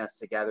bringing us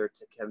together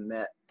to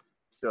commit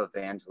to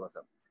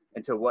evangelism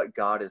and to what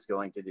God is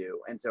going to do.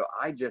 And so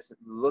I just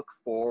look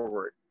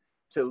forward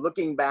to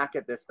looking back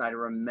at this night and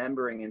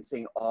remembering and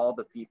seeing all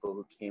the people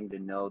who came to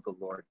know the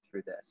Lord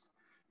through this.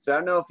 So I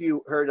don't know if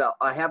you heard,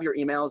 I have your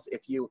emails.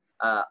 If you,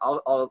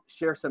 I'll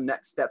share some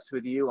next steps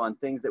with you on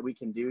things that we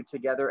can do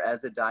together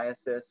as a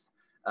diocese,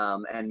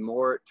 and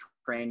more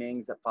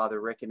trainings that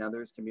Father Rick and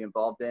others can be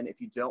involved in. If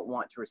you don't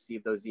want to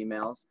receive those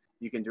emails,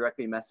 you can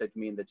directly message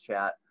me in the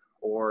chat,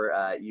 or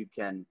you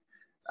can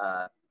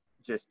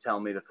just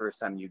tell me the first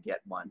time you get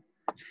one.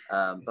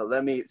 But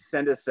let me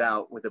send us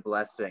out with a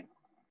blessing.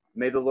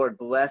 May the Lord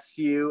bless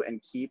you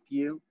and keep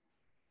you.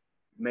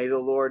 May the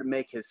Lord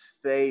make his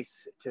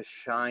face to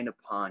shine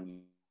upon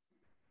you.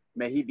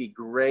 May he be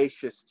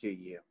gracious to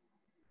you.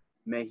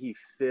 May he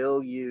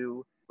fill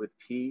you with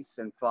peace.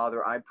 And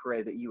Father, I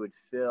pray that you would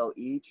fill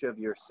each of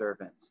your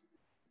servants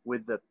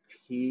with the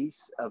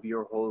peace of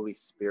your Holy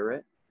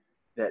Spirit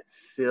that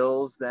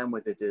fills them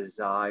with a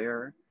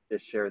desire to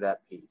share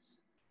that peace.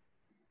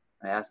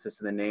 I ask this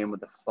in the name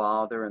of the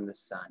Father and the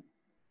Son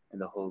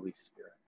and the Holy Spirit.